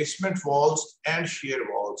for basement walls and shear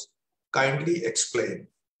walls. Kindly explain.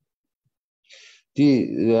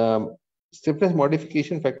 The stiffness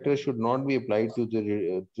modification factors should not be applied to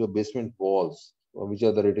the basement walls, which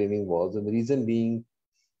are the retaining walls, and the reason being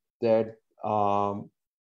that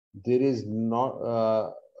there is not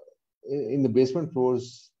in the basement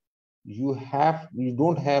floors you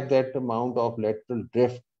don't have that amount of lateral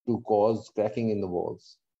drift to cause cracking in the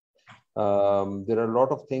walls. There are a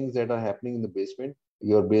lot of things that are happening in the basement.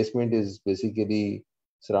 Your basement is basically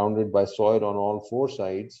surrounded by soil on all four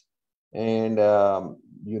sides, and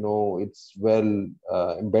you know, it's well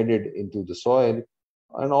embedded into the soil.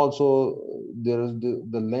 And also there is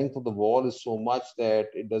the length of the wall is so much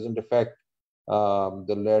that it doesn't affect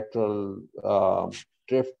the lateral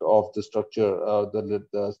drift of the structure,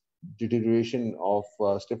 the deterioration of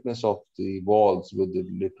stiffness of the walls with the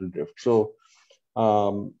lateral drift. So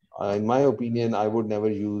in my opinion, I would never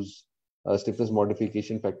use stiffness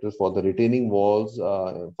modification factors for the retaining walls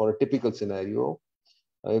for a typical scenario.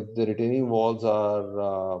 If the retaining walls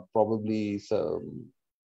are probably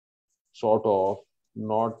sort of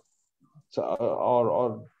not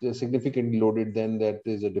or they're significantly loaded, then that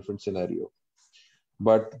is a different scenario.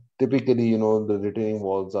 But typically, you know, the retaining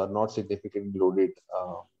walls are not significantly loaded.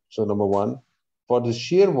 So number one, for the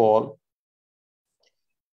shear wall,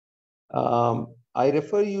 I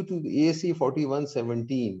refer you to the ASC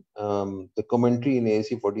 4117, the commentary in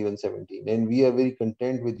ASC 4117, and we are very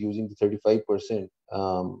content with using the 35%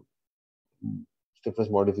 stiffness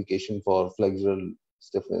modification for flexural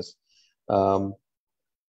stiffness.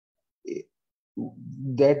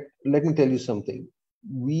 That, let me tell you something.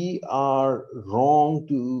 We are wrong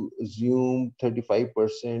to assume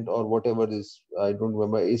 35% or whatever is, I don't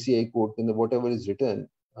remember, ACI code, whatever is written,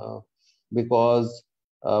 because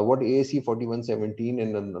what ASC 4117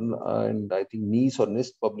 and I think NIST or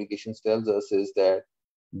NIST publications tells us is that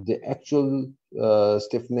the actual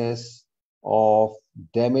stiffness of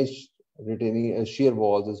damaged retaining shear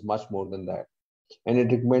walls is much more than that, and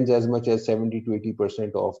it recommends as much as 70 to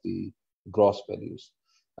 80% of the gross values,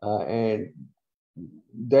 and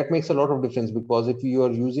that makes a lot of difference, because if you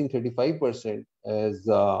are using 35% as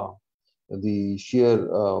the shear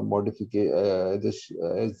modification,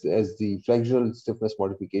 as the flexural stiffness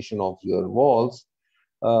modification of your walls,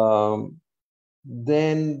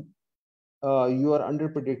 then you are under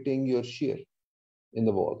predicting your shear in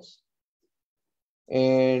the walls.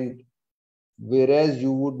 And whereas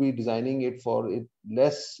you would be designing it for it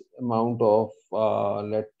less amount of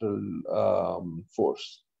lateral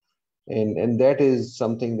force, and that is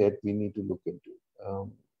something that we need to look into.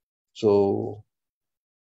 So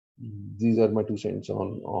these are my 2 cents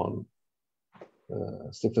on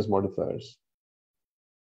stiffness modifiers.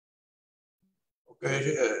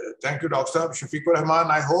 Okay, thank you, Dr. Saab. Shafiqur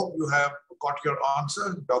Rahman, I hope you have got your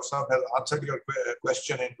answer. Dr. Saab has answered your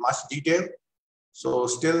question in much detail. So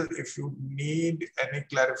still, if you need any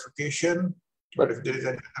clarification, but if there is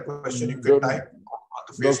any other question, you can type on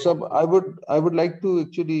the Facebook. Dr. Saab, I would like to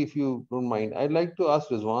actually, if you don't mind, I'd like to ask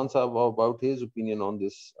Rizwan Saab about his opinion on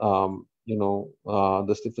this.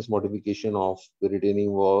 The stiffness modification of the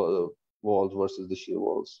retaining walls versus the shear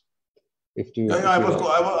walls. I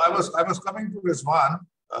was coming to Rizwan,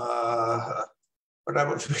 but I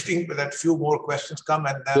was waiting that few more questions come,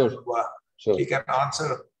 and then Sure. he can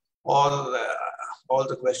answer all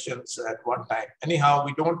the questions at one time. Anyhow,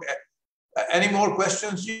 we don't any more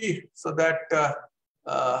questions, Ji, so that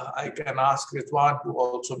I can ask Rizwan to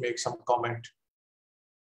also make some comment.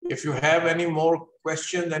 If you have any more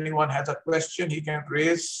questions, anyone has a question, he can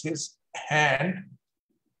raise his hand.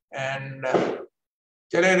 And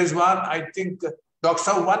Rizwan, I think,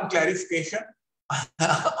 Dr. one clarification.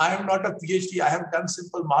 I am not a PhD. I have done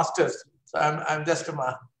simple masters. So I'm just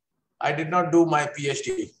I did not do my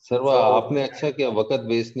PhD. Sarva, आपने अच्छा किया, वक्त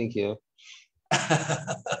waste नहीं किया.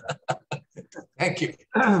 Thank you.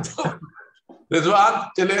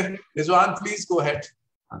 Rizwan, please go ahead.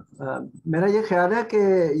 मेरा ये ख्याल है कि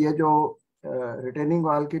ये जो रिटेनिंग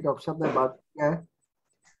वाल की डॉक्टर साहब ने बात की है,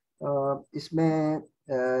 इसमें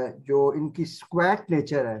जो इनकी स्क्वैट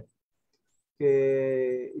नेचर है कि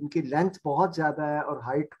इनकी लेंथ बहुत ज़्यादा है और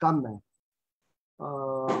हाइट कम है,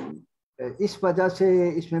 इस वजह से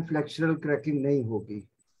इसमें फ्लेक्चरल क्रैकिंग नहीं होगी,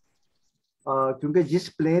 क्योंकि जिस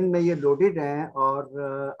प्लेन में ये लोडेड हैं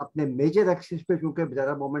और अपने मेजर एक्सिस पे क्योंकि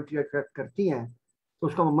ज़्यादा मोमेंट अट्रैक्ट करती हैं, तो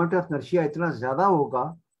उसका मोमेंट ऑफ इनर्शिया इतना ज़्यादा होगा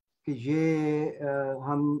कि ये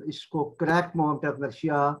हम इसको क्रैक मोमेंट ऑफ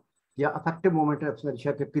इनर्शिया या अफेक्टिव मोमेंट ऑफ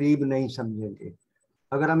इनर्शिया के करीब नहीं समझेंगे।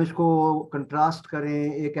 अगर हम इसको कंट्रास्ट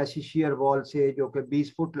करें एक ऐसी शेयर वॉल से जो कि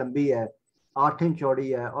 20 फुट लंबी है, 8 इंच चौड़ी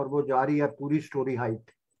है और वो जा रही है पूरी स्टोरी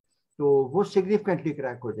हाइट, तो वो सिग्निफिकेंटली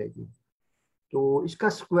क्रैक हो जाएगी। तो इसका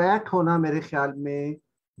स्क्वैट होना मेरे ख्याल में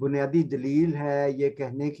बुनियादी दलील है ये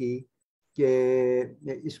कहने की कि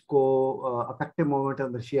इसको affective moment of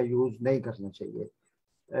inertia use नहीं करना चाहिए।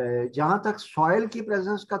 जहाँ तक सॉइल की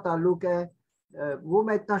प्रेजेंस का ताल्लुक है, वो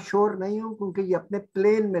मैं इतना श्योर नहीं हूँ, क्योंकि ये अपने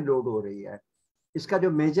प्लेन में लोड हो रही है। इसका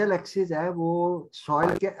जो मेजर एक्सिस है वो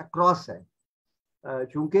सॉइल के अक्रॉस है,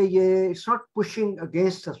 क्योंकि ये it's not pushing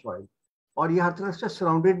against the soil और ये हर तरफ से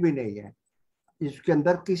सराउंडेड भी नहीं है। इसके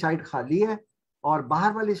अंदर की साइड खाली है और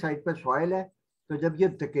बाहर वाली साइड पर सॉइल है, तो जब ये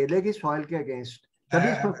धकेलेगी सॉइल के अगेंस्ट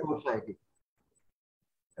तभी इसमें फोर्स आएगी।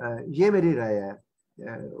 ये मेरी राय है।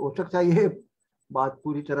 हो सकता है ये बात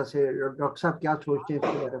पूरी तरह से, डॉक्टर साहब क्या सोचते हैं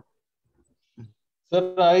इसके बारे में?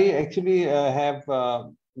 Sir, I actually have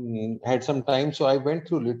had some time, so I went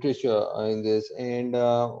through literature in this, and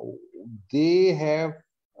they have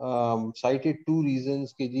cited 2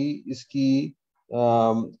 reasons कि जी इसकी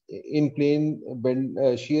in plane bend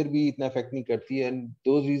shear भी इतना affect नहीं करती है, and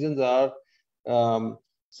those reasons are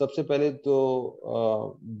सबसे पहले तो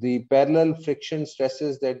the parallel friction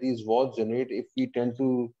stresses that these walls generate if we tend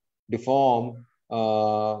to deform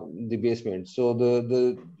the basement. So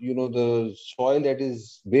the soil that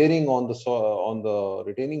is bearing on the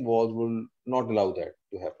retaining walls will not allow that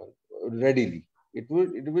to happen readily. It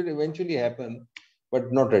will eventually happen,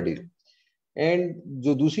 but not readily. And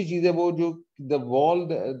जो दूसरी चीज है वो जो the wall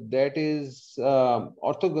that is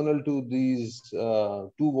orthogonal to these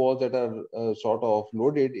 2 walls that are sort of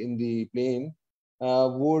loaded in the plane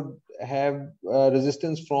would have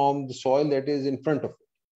resistance from the soil that is in front of it.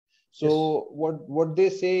 So what they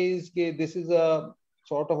say is that this is a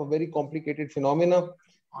sort of a very complicated phenomena,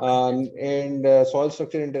 and soil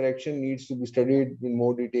structure interaction needs to be studied in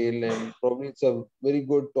more detail, and probably it's a very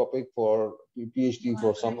good topic for PhD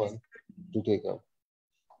for someone to take up.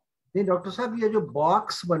 नहीं doctor साहब, ये जो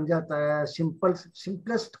box बन जाता है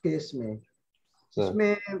simplest case में,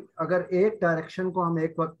 इसमें अगर एक डायरेक्शन को हम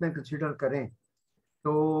एक वक्त में कंसीडर करें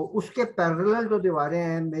तो उसके पैरेलल जो दीवारें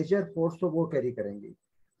हैं मेजर फोर्स तो वो कैरी करेंगी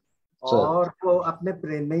और वो अपने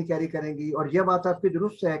प्लेन में ही कैरी करेंगी। और ये बात आपकी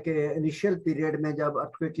दुरुस्त है कि इनिशियल पीरियड में जब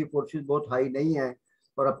अर्थक्वेक की फोर्सेस बहुत हाई नहीं है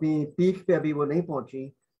और अपनी पीक पे अभी वो नहीं पहुंची,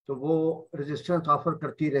 तो वो रेजिस्टेंस ऑफर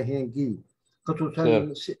करती रहेंगी,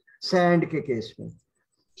 ख़ुसूसन सैंड के केस में।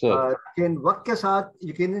 लेकिन वक्त के साथ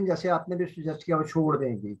यकीनन जैसे आपने भी सजेस्ट किया वो छोड़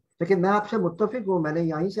देंगी। लेकिन मैं आपसे मुत्तफिक हूँ, मैंने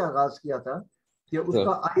यहीं से आगाज़ किया था कि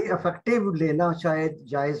उसका आई इफेक्टिव लेना शायद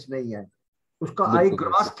जायज नहीं है, उसका आई बिल्कुल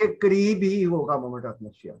ग्रास के करीब ही होगा moment of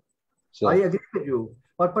inertia. I agree with you,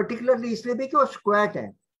 और पर्टिकुलरली इसलिए भी कि वो स्क्वाट है,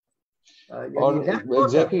 और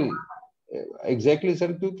एग्जैक्टली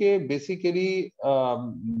सर, क्योंकि basically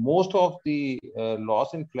most of the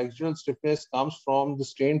loss in flexural stiffness comes from the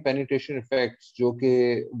strain penetration effects जो कि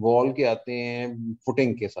वॉल के आते हैं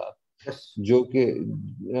फुटिंग के साथ, जो कि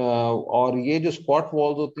और ये जो स्क्वाट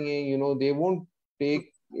वॉल्स होती हैं, you know, they won't take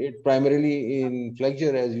it primarily in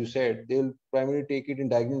flexure, as you said. They'll primarily take it in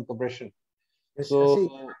diagonal compression.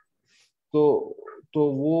 तो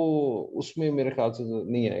वो उसमें मेरे ख्याल से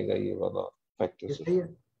नहीं आएगा ये वाला factor.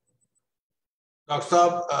 Dr.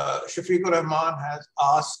 Saab, Shafiq Rahman has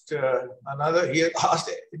asked he has asked,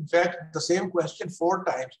 in fact, the same question 4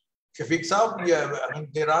 times. Shafiq Saab, I mean,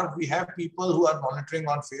 we have people who are monitoring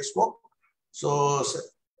on Facebook, so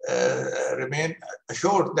remain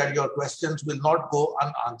assured that your questions will not go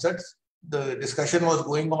unanswered. The discussion was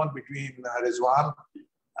going on between Rizwan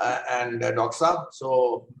and Dr. Saab,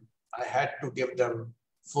 so I had to give them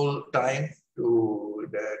full time to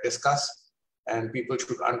discuss, and people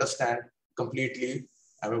should understand completely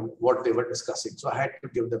what they were discussing. So I had to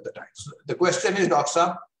give them the time. So the question is, Dr.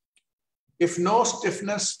 Saab, if no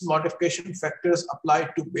stiffness modification factors apply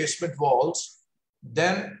to basement walls,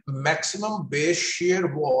 then maximum base shear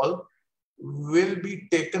wall will be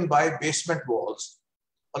taken by basement walls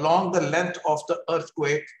along the length of the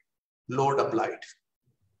earthquake load applied.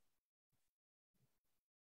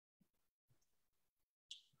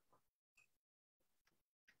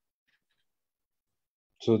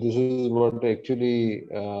 So this is what actually,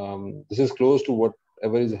 this is close to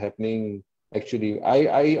whatever is happening. Actually,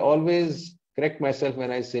 I always correct myself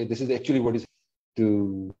when I say this is actually what is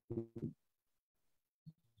to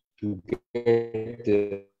get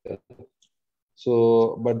there.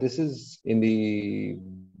 So, but this is in the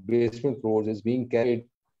basement floors is being carried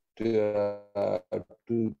to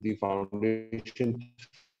the foundation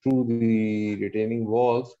through the retaining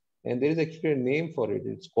walls, and there is actually a name for it.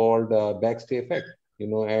 It's called backstay effect. You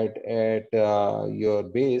know, at your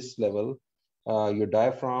base level, your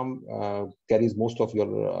diaphragm carries most of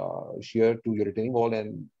your shear to your retaining wall,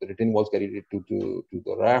 and the retaining walls carry it to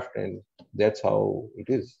the raft, and that's how it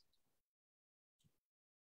is.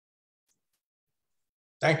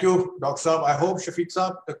 Thank you, Dr. Saab. I hope, Shafiq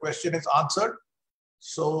Saab, the question is answered.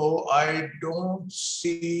 So I don't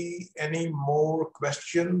see any more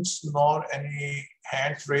questions nor any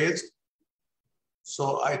hands raised.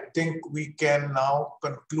 So I think we can now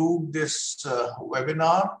conclude this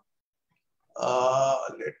webinar.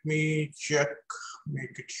 Let me check,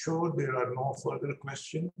 make it sure there are no further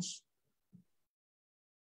questions.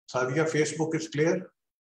 Sadia, Facebook is clear?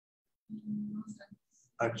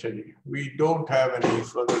 Actually, we don't have any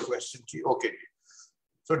further questions. Okay.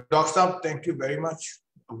 So Dr. Saab, thank you very much.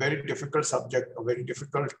 A very difficult subject, a very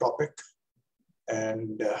difficult topic.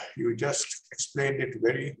 And you just explained it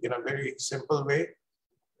in a very simple way.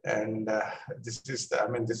 And this is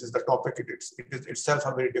the topic. It is itself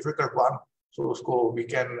a very difficult one. So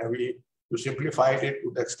we simplified it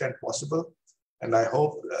to the extent possible. And I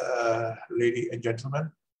hope, ladies and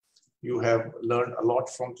gentlemen, you have learned a lot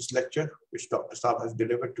from this lecture, which Dr. Saab has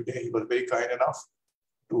delivered today. He was very kind enough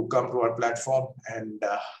to come to our platform and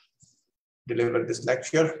deliver this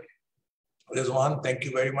lecture. Rizwan, thank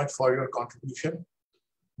you very much for your contribution.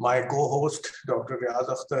 My co-host, Dr. Riaz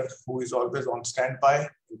Akhtar, who is always on standby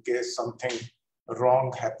in case something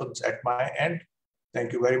wrong happens at my end.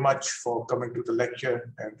 Thank you very much for coming to the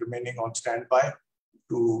lecture and remaining on standby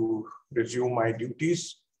to resume my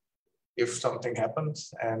duties if something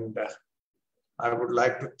happens. And I would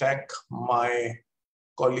like to thank my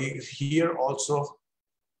colleagues here also,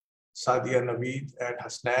 Sadia, Naveed, and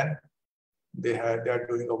Hasnan. They are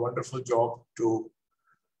doing a wonderful job to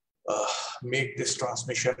make this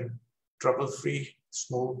transmission trouble-free,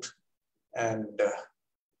 smooth, and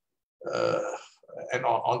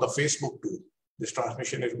on the Facebook too. This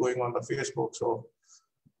transmission is going on the Facebook, so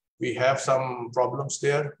we have some problems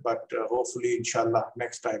there, but hopefully, inshallah,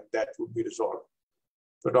 next time that will be resolved.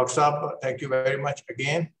 So Dr. Saab, thank you very much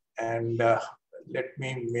again, and let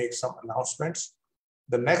me make some announcements.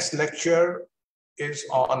 The next lecture is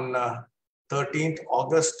on 13th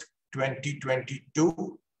August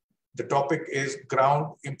 2022. The topic is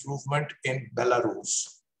ground improvement in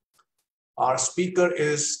Belarus. Our speaker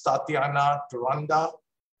is Tatiana Turanda.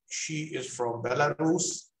 She is from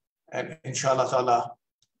Belarus, and inshallah ta'ala,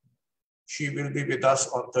 she will be with us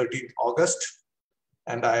on 13th August.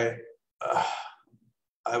 And I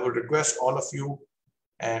would request all of you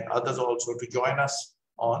and others also to join us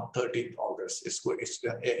on 13th August.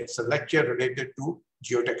 It's a lecture related to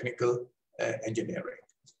geotechnical engineering.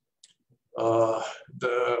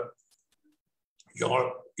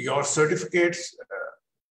 Your certificates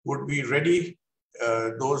would be ready.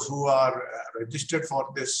 Those who are registered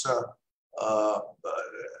for this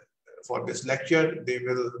lecture,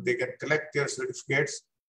 they can collect their certificates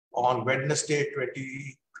on Wednesday,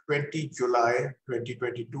 20 July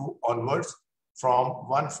 2022 onwards from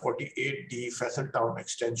 148D Fesseltown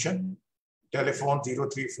Extension, telephone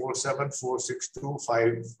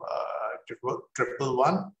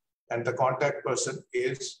 0347-462-5111, and the contact person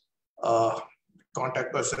is Ahmad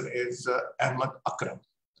Akram,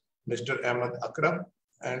 Mr. Ahmad Akram.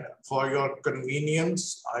 And for your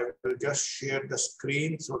convenience, I will just share the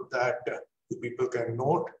screen so that the people can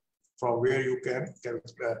note from where you can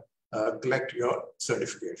collect your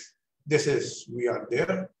certificates. We are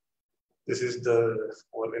there. This is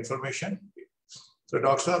all information. So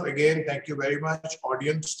Dr. Saab, again, thank you very much.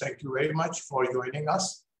 Audience, thank you very much for joining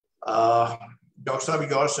us. Dr. Saab,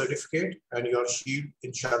 your certificate and your shield,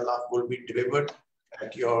 inshallah, will be delivered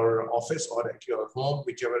at your office or at your home,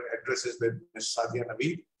 whichever address is with Ms. Sadia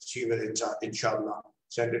Naveed. She will, inshallah,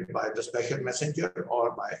 send it by the special messenger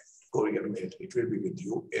or by courier mail. It will be with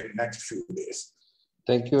you in next few days.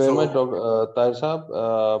 Thank you very much, Dr. Tahir Saab.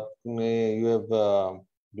 You have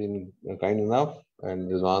been kind enough, and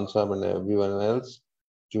Rizwan Saab and everyone else,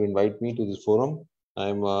 to invite me to this forum.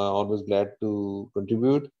 I'm always glad to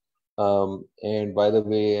contribute. And by the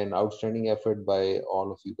way, an outstanding effort by all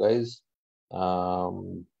of you guys.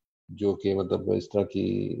 जो कि मतलब इस तरह की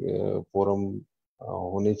forum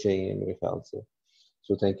होने चाहिए मेरे ख्याल से.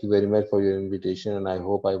 So thank you very much for your invitation, and I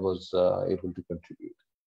hope I was able to contribute.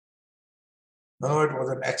 No, it was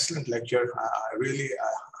an excellent lecture.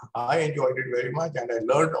 I enjoyed it very much, and I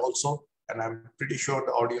learned also, and I'm pretty sure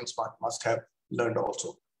the audience must have learned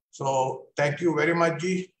also. So thank you very much,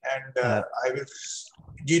 Ji, and I will.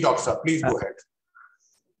 Ji, Doctor, please go ahead.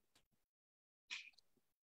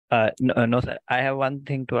 No, sir. I have one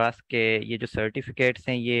thing to ask. ये जो certificates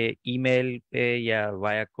हैं, ये email पे या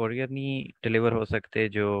via courier नहीं deliver हो सकते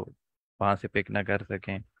जो वहाँ से pick ना कर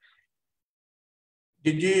सकें?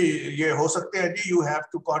 जी, ये हो सकते हैं जी. You have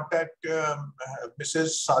to contact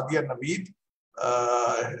Mrs. Sadia Naveed.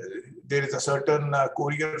 There is a certain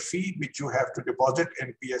courier fee which you have to deposit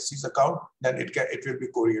in PSC's account. Then it will be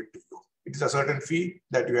couriered to you. It is a certain fee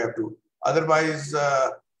that you have to. Otherwise,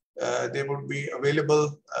 they would be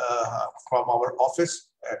available from our office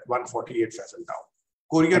at 148 Fesseltown.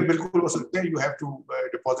 Courier बिल्कुल हो सकते हैं. You have to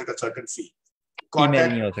deposit a certain fee. Email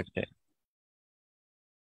नहीं हो सकते.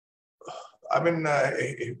 I mean,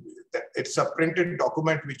 it's a printed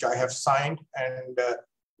document which I have signed, and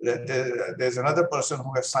there's another person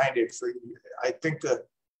who has signed it. So I think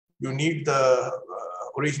you need the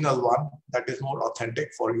original one that is more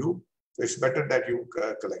authentic for you. So it's better that you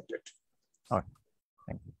collect it. All right.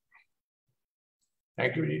 Thank you.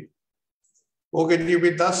 Thank you, Ji. Okay, Ji,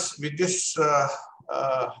 with this,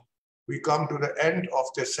 we come to the end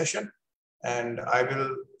of this session, and I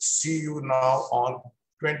will see you now on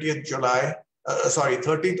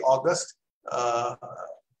 13th August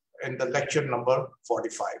in the lecture number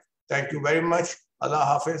 45. Thank you very much. Allah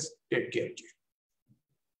Hafiz. Take care.